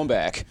 sleeves going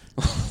back.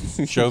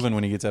 Chauvin,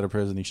 when he gets out of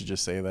prison, he should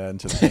just say that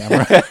into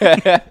the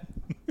camera.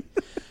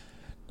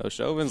 No,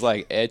 Chauvin's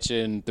like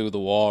etching through the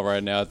wall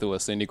right now through a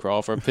Cindy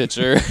Crawford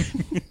picture.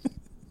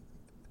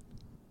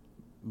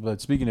 But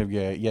speaking of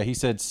gay, yeah, he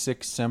said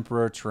Sic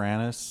Semper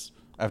Tyrannis.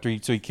 After he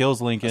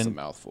kills Lincoln. That's a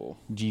mouthful.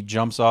 He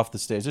jumps off the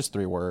stage. Just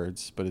 3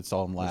 words, but it's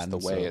all in Latin.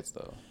 It's the way it's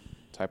the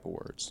type of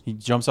words. He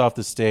jumps off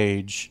the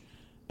stage,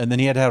 and then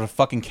he had to have a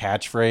fucking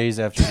catchphrase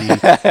after he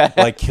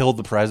like killed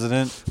the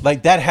president.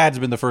 Like that had to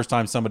have been the first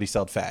time somebody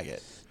said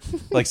faggot.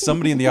 Like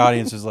somebody in the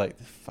audience was like,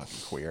 "Fucking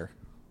queer."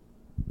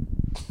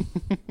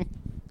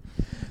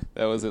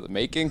 That was it.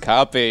 Making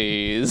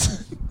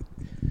copies.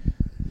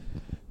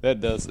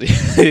 That does.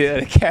 Yeah,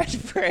 a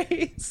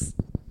catchphrase.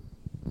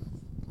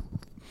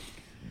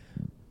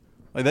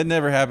 Like that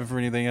never happened for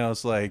anything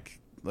else. Like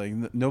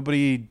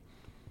nobody,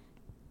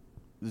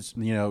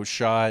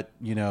 shot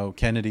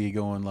Kennedy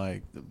going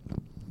like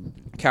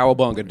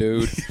Cowabunga,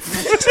 dude.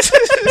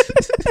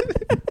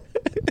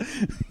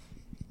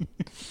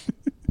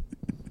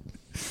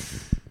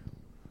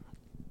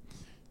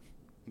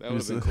 That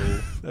would have been cool.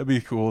 That'd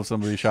be cool if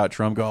somebody shot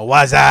Trump going,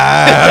 "What's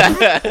up?"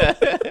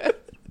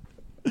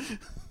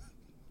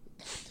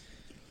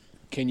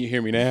 Can you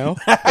hear me now?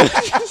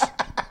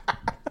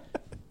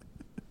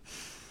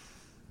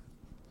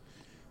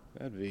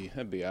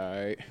 That'd be all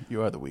right.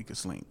 You are the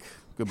weakest link.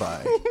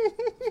 Goodbye.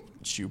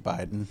 Shoe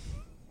Biden.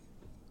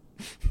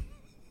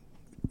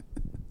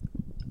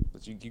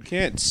 But you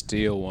can't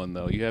steal one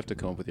though. You have to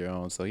come up with your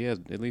own. So yeah,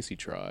 at least he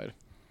tried.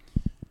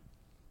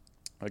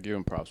 I give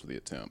him props for the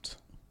attempt.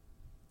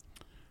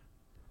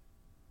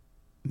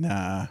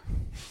 Nah.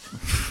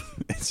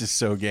 It's just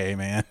so gay,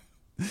 man.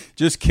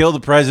 Just kill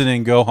the president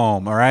and go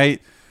home, all right?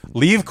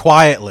 Leave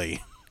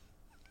quietly.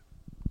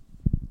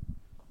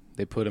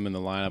 They put him in the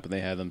lineup and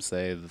they had them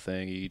say the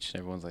thing each. And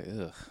everyone's like,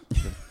 ugh.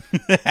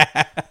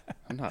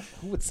 I'm not.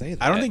 Who would say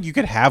that? I don't think you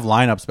could have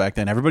lineups back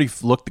then. Everybody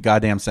looked the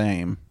goddamn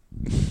same.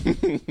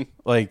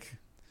 Like,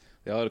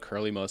 they all had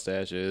curly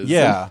mustaches.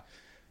 Yeah.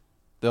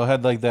 They all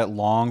had like that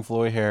long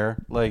Floyd hair.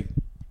 Like,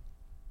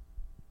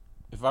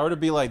 if I were to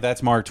be like,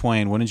 that's Mark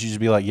Twain, wouldn't you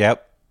just be like,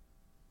 yep?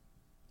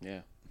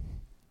 Yeah.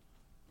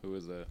 Who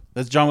is that?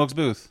 That's John Wilkes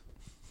Booth.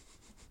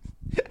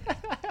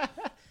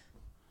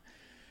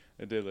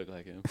 It did look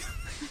like him.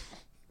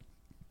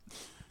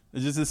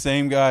 It's just the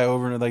same guy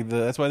over and like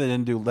that's why they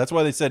didn't do. That's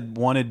why they said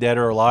wanted, dead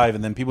or alive,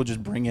 and then people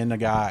just bring in a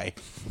guy.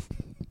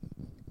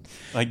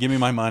 Like, give me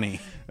my money.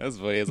 That's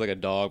funny. It's like a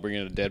dog bringing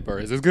in a dead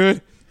bird. Is this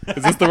good?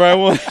 Is this the right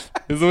one?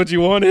 Is this what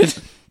you wanted?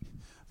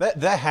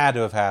 That had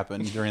to have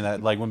happened during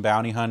that, like when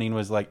bounty hunting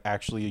was like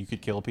actually you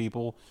could kill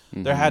people.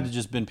 Mm-hmm. There had to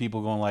just been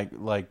people going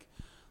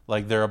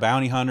like they're a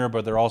bounty hunter,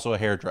 but they're also a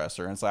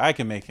hairdresser, and it's like I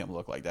can make him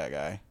look like that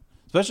guy.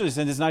 Especially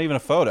since it's not even a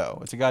photo;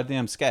 it's a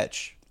goddamn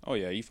sketch. Oh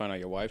yeah, you find out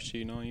your wife's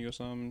cheating on you or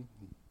something,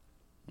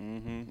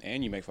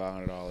 and you make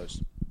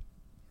 $500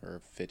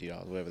 or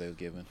 $50, whatever they was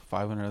giving.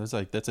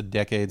 $500. That's a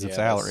decades of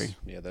salary.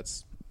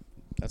 That's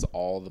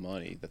all the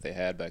money that they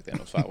had back then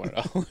was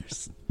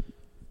 $500.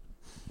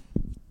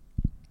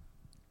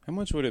 How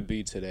much would it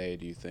be today?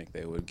 Do you think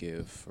they would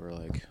give for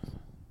like,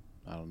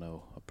 I don't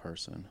know, a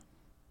person?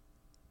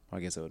 Well,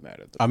 I guess it would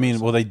matter. I mean,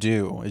 well, they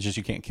do. It's just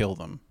you can't kill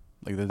them.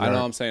 Like I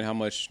know. I'm saying how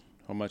much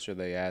are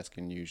they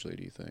asking usually?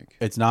 Do you think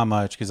it's not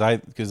much? Because I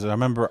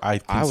remember I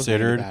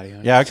considered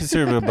I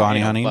considered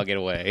bounty hunting. Fuck it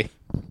away.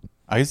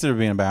 I consider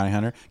being a bounty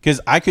hunter because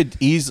I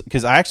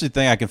actually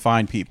think I can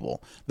find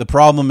people. The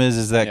problem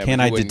is that can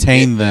I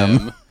detain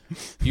them?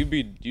 You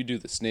do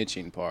the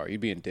snitching part.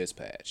 You'd be in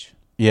dispatch.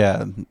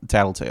 Yeah,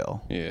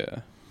 tattletale.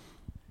 Yeah.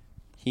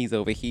 He's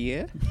over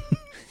here.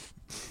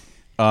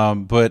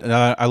 But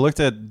I looked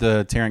at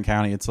the Tarrant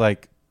County. It's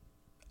like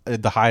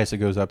the highest it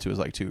goes up to is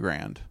like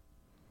 $2,000,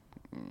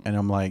 and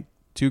I'm like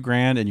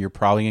 $2,000, and you're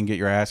probably gonna get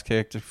your ass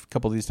kicked a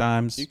couple of these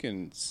times. You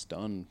can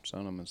stun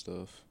them and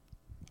stuff.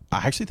 I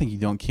actually think you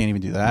can't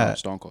even do that. No,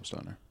 Stone Cold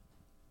Stunner.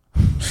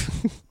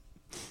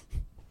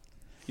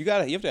 You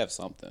have to have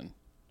something.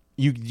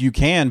 You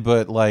can,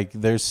 but like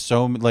there's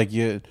so like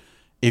you.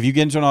 If you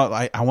get into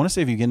I want to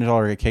say if you get into an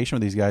altercation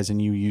with these guys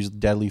and you use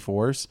deadly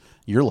force,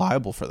 you're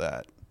liable for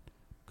that.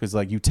 Because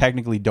like you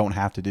technically don't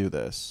have to do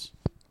this.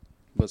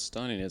 But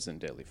stunning isn't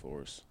deadly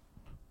force.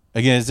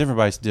 Again, it's different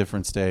by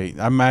different state.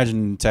 I imagine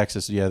in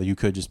Texas, you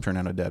could just turn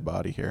out a dead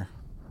body here.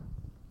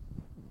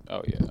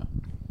 Oh yeah.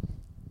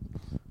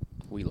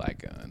 We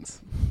like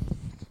guns.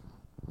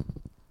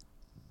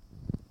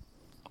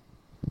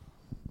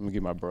 I'm gonna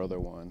give my brother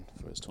one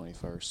for his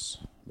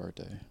 21st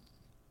birthday.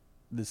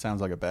 This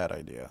sounds like a bad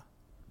idea.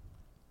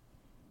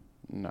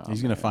 No,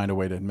 he's gonna find a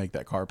way to make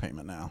that car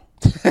payment now.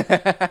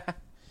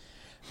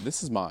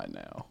 This is mine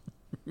now.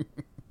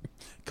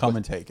 Come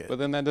and take it. But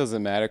then that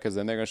doesn't matter because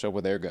then they're gonna show up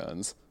with their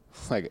guns.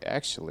 Like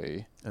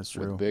actually, that's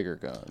true. With bigger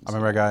guns. I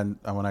remember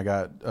when I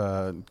got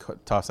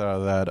tossed out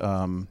of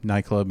that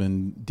nightclub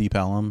in Deep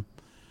Ellum,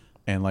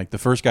 and like the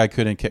first guy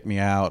couldn't kick me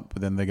out,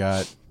 but then they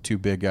got two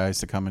big guys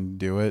to come and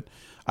do it.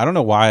 I don't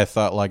know why I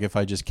thought like if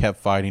I just kept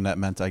fighting, that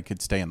meant I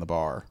could stay in the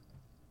bar.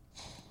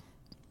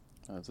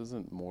 This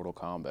isn't Mortal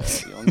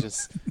Kombat. You don't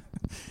just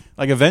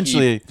like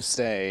eventually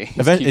stay.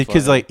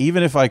 Because like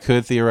even if I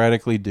could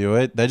theoretically do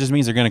it, that just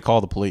means they're gonna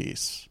call the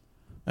police.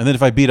 And then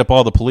if I beat up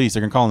all the police,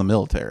 they're gonna call in the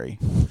military.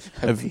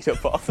 Beat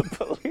up all the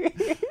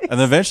police. And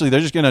then eventually they're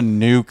just gonna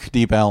nuke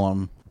Deep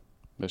Ellum.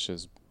 That's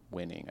just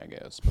winning, I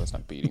guess, but it's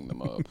not beating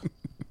them up.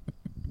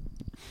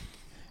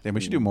 Damn,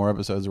 we should do more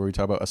episodes where we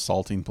talk about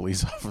assaulting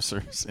police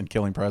officers and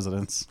killing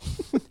presidents.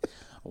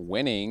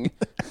 Winning.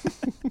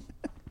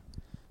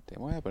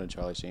 Damn, what happened to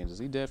Charlie Sheen? Is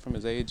he dead from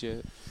his age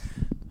yet?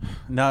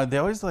 No, they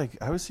always I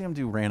always see him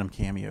do random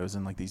cameos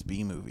in like these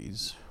B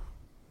movies.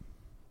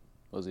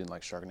 Was he in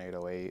like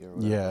Sharknado 8 or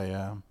whatever?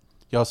 Yeah.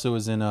 He also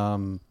was in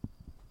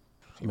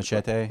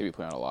Machete. He'd be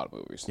playing a lot of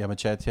movies. Yeah,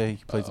 Machete.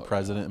 He plays the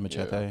president in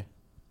Machete. Yeah.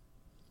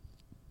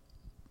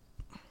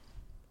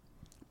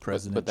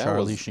 President but that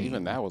Charlie was, Sheen.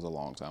 Even that was a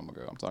long time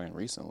ago. I'm talking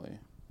recently.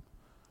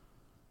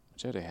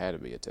 Machete had to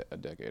be a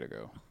decade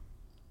ago.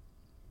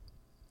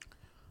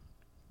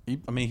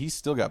 He's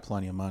still got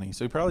plenty of money,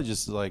 so he probably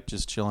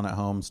just chilling at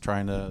home,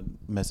 trying to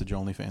message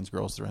OnlyFans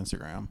girls through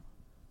Instagram.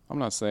 I'm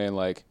not saying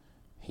like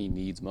he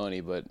needs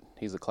money, but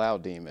he's a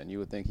cloud demon. You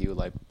would think he would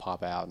like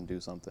pop out and do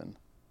something.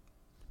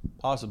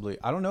 Possibly.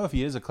 I don't know if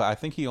he is a clout. I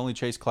think he only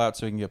chased clout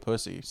so he can get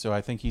pussy. So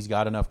I think he's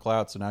got enough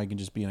clout, so now he can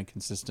just be in a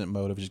consistent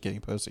mode of just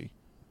getting pussy.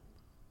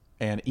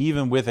 And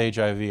even with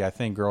HIV, I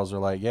think girls are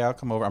like, yeah, I'll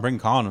come over. I'm bringing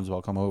condoms, but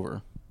I'll come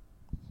over.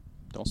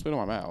 Don't spit in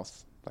my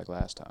mouth like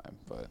last time,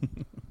 but...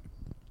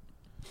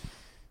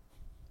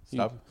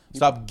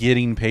 Stop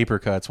getting paper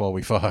cuts while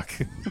we fuck.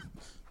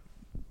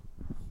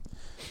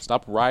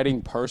 Stop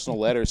writing personal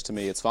letters to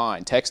me. It's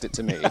fine. Text it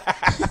to me.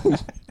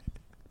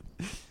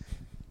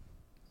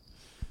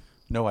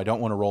 No, I don't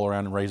want to roll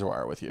around in razor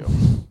wire with you.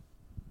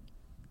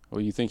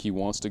 Well, you think he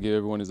wants to give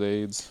everyone his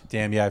AIDS?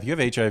 Damn, yeah. If you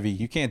have HIV,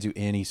 you can't do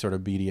any sort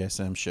of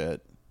BDSM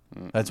shit.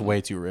 That's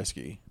way too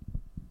risky.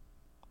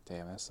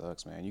 Damn, that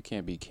sucks, man. You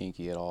can't be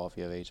kinky at all if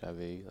you have HIV.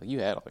 Like, you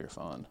had all your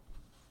fun.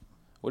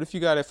 What if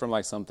you got it from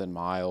like something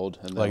mild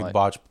and then like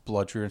botched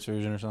blood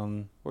transfusion or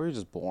something? Or you're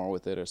just born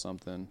with it or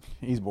something?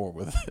 He's born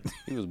with it.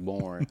 He was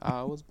born.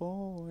 I was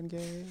born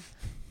gay.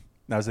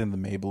 I was in the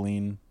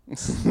Maybelline.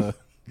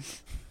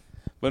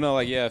 But no,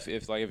 like yeah, if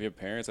your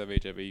parents have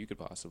HIV, you could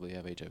possibly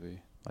have HIV.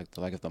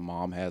 Like if the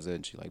mom has it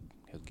and she like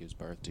gives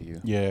birth to you.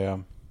 Yeah.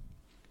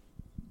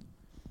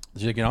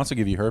 She can also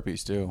give you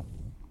herpes too.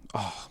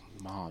 Oh,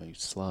 mom, you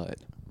slut.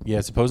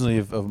 Yeah, supposedly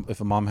if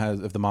the mom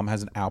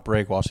has an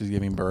outbreak while she's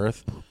giving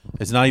birth,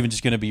 it's not even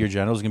just going to be your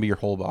genitals; it's going to be your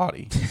whole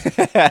body.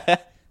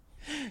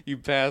 You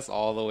pass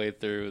all the way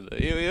through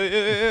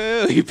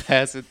you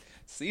pass it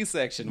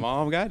C-section,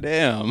 mom.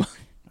 Goddamn.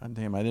 God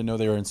damn! I didn't know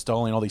they were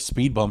installing all these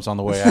speed bumps on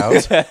the way out.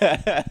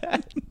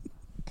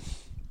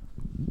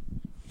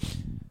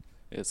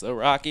 It's a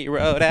rocky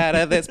road out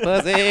of this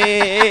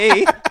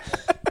pussy.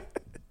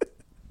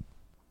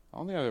 I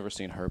don't think I've ever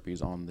seen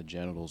herpes on the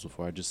genitals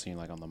before. I've just seen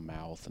like on the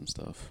mouth and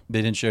stuff.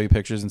 They didn't show you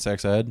pictures in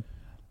sex ed?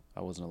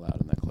 I wasn't allowed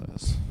in that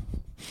class.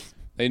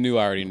 They knew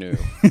I already knew.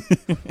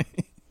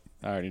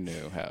 I already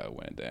knew how it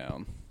went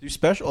down. Do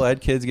special ed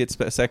kids get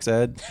sex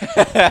ed?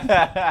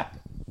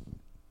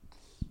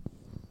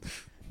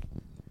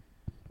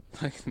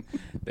 Like,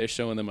 they're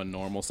showing them a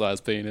normal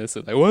sized penis.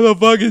 They're like, what the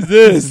fuck is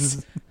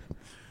this?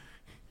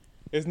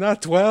 It's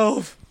not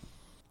 12.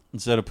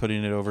 Instead of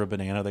putting it over a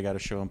banana, they got to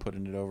show them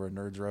putting it over a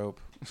nerd's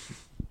rope.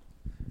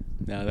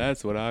 Now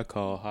that's what I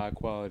call high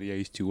quality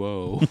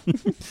H2O.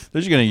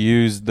 They're just gonna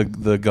use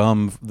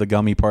the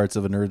gummy parts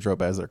of a nerd's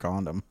rope as their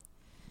condom.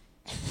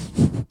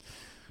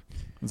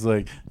 It's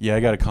like, yeah,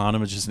 I got a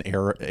condom. It's just an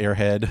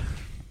airhead.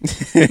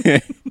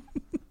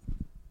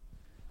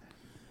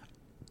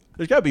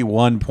 There's got to be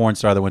one porn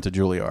star that went to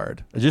Juilliard.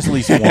 Just at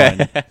least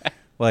one.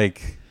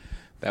 Like.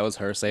 That was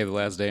her Save the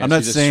Last Dance. I'm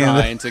not She's saying just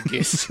trying to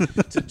get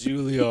to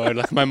Juilliard.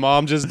 Like, my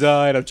mom just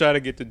died. I'm trying to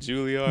get to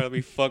Juilliard. Let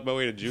me fuck my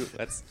way to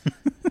Juilliard.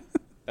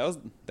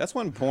 That's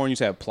when porn used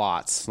to have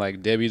plots.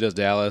 Like Debbie Does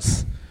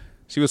Dallas.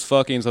 She was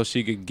fucking so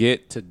she could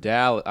get to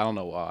Dallas. I don't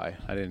know why.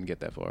 I didn't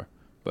get that far.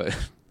 But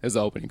it's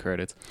the opening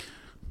credits.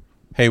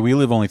 Hey, we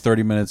live only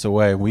 30 minutes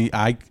away.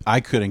 I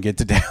couldn't get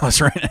to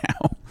Dallas right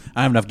now.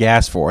 I have enough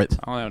gas for it.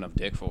 I don't have enough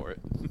dick for it.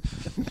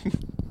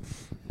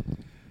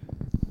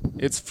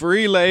 It's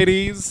free,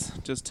 ladies.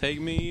 Just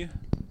take me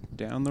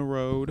down the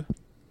road.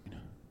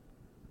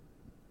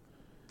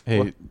 Hey,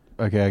 what?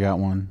 Okay, I got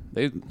one.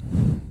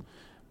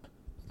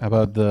 How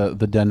about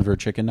the Denver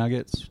chicken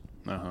nuggets?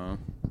 Uh-huh.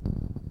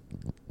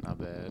 Not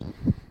bad.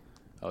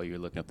 Oh, you're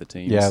looking up the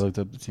teams? Yeah, I looked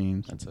up the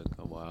teams. That took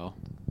a while.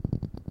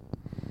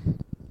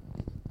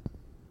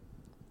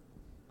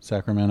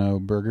 Sacramento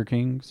Burger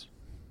Kings.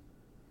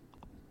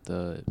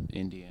 The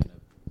Indiana.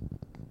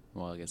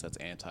 Well, I guess that's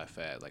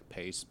anti-fat. Like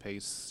pace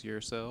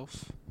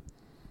yourself.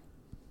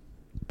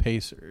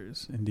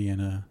 Pacers,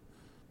 Indiana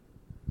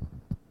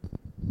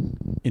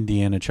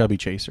Chubby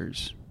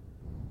Chasers.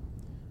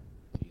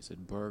 He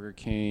said Burger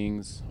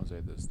Kings. What was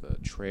it? This the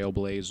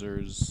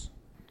Trailblazers,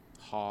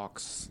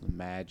 Hawks, the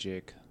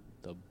Magic,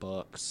 the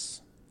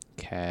Bucks,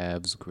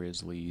 Cavs,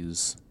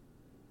 Grizzlies.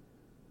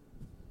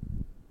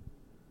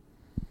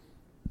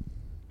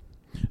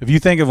 If you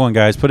think of one,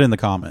 guys, put it in the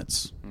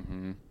comments.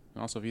 Mm-hmm.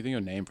 Also, if you think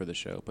of a name for the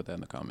show, put that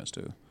in the comments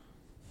too.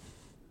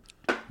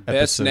 Episode.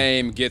 Best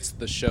name gets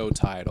the show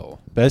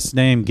title. Best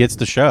name gets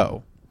the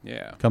show.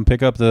 Yeah. Come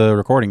pick up the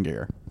recording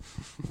gear.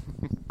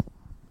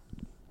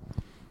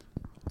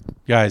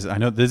 Guys, I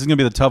know this is going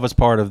to be the toughest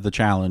part of the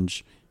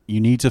challenge.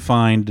 You need to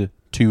find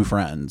 2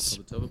 friends.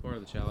 Well, the toughest part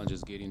of the challenge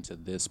is getting to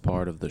this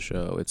part of the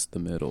show. It's the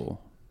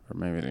middle, or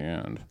maybe the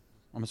end.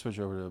 I'm going to switch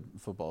over to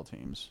football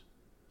teams.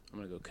 I'm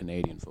going to go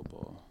Canadian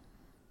football.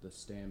 The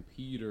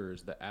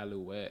Stampeders, the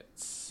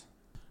Alouettes.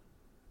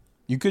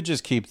 You could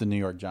just keep the New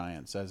York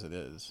Giants as it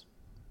is.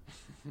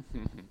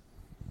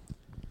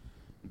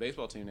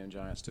 Baseball team named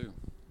Giants too.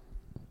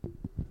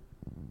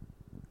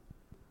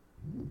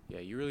 Yeah,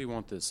 you really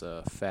want this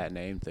fat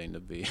name thing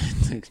to be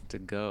to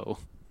go.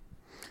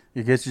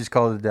 You guess you just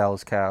call it the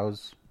Dallas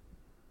Cows.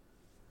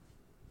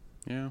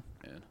 Yeah.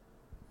 Man.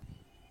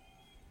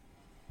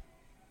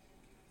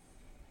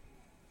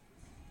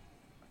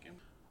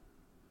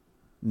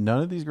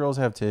 None of these girls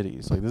have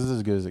titties. Like, this is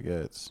as good as it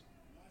gets.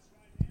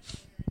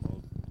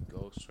 Well,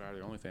 go try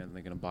their OnlyFans and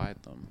they can buy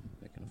them.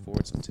 They can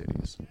afford some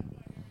titties.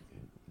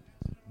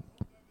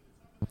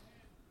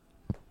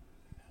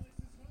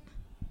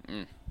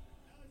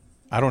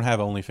 I don't have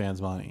OnlyFans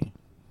money.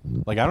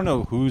 Like, I don't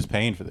know who's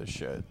paying for this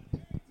shit.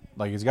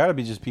 Like, it's got to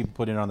be just people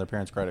putting it on their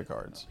parents' credit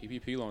cards.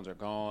 PPP loans are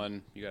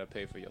gone. You got to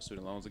pay for your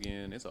student loans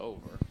again. It's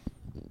over.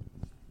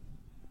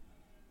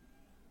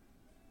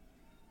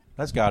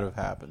 That's got to have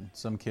happened.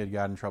 Some kid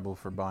got in trouble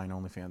for buying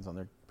OnlyFans on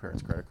their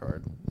parents' credit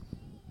card.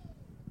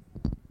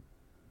 What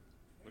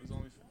does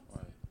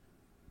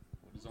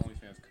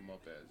OnlyFans come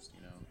up as?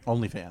 You know,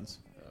 OnlyFans. Oh.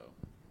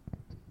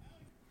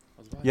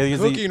 Yeah,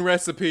 because Cooking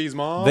recipes,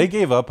 Mom. they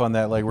gave up on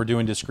that. Like, we're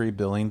doing discrete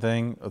billing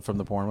thing from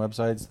the porn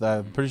websites. That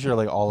I'm pretty sure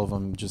like all of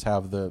them just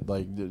have the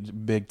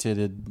big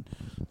titted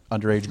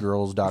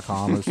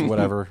underagegirls.com or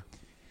whatever.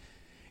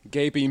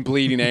 Gaping,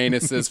 bleeding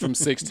anuses from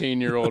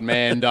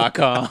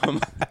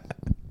 16-year-old-man.com.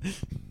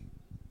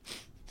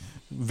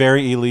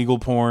 Very illegal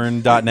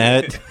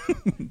porn.net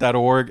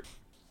 .org.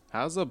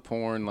 How's a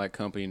porn like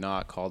company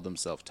not called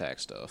themselves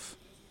tax stuff?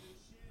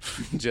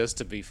 Just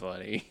to be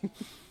funny.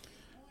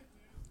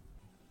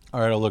 All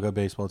right, I'll look up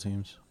baseball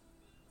teams.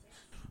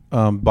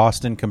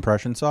 Boston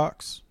Compression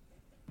Socks.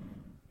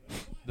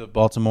 The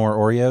Baltimore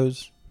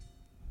Oreos.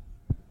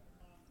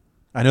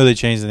 I know they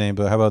changed the name,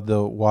 but how about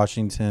the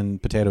Washington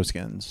Potato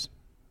Skins?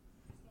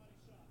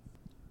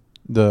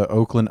 The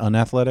Oakland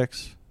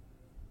Unathletics.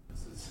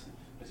 This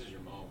is your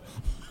moment.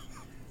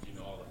 You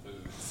know all the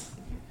foods.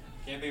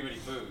 Can't think of any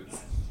foods.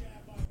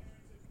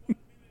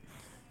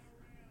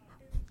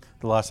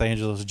 The Los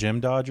Angeles Gym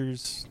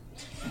Dodgers.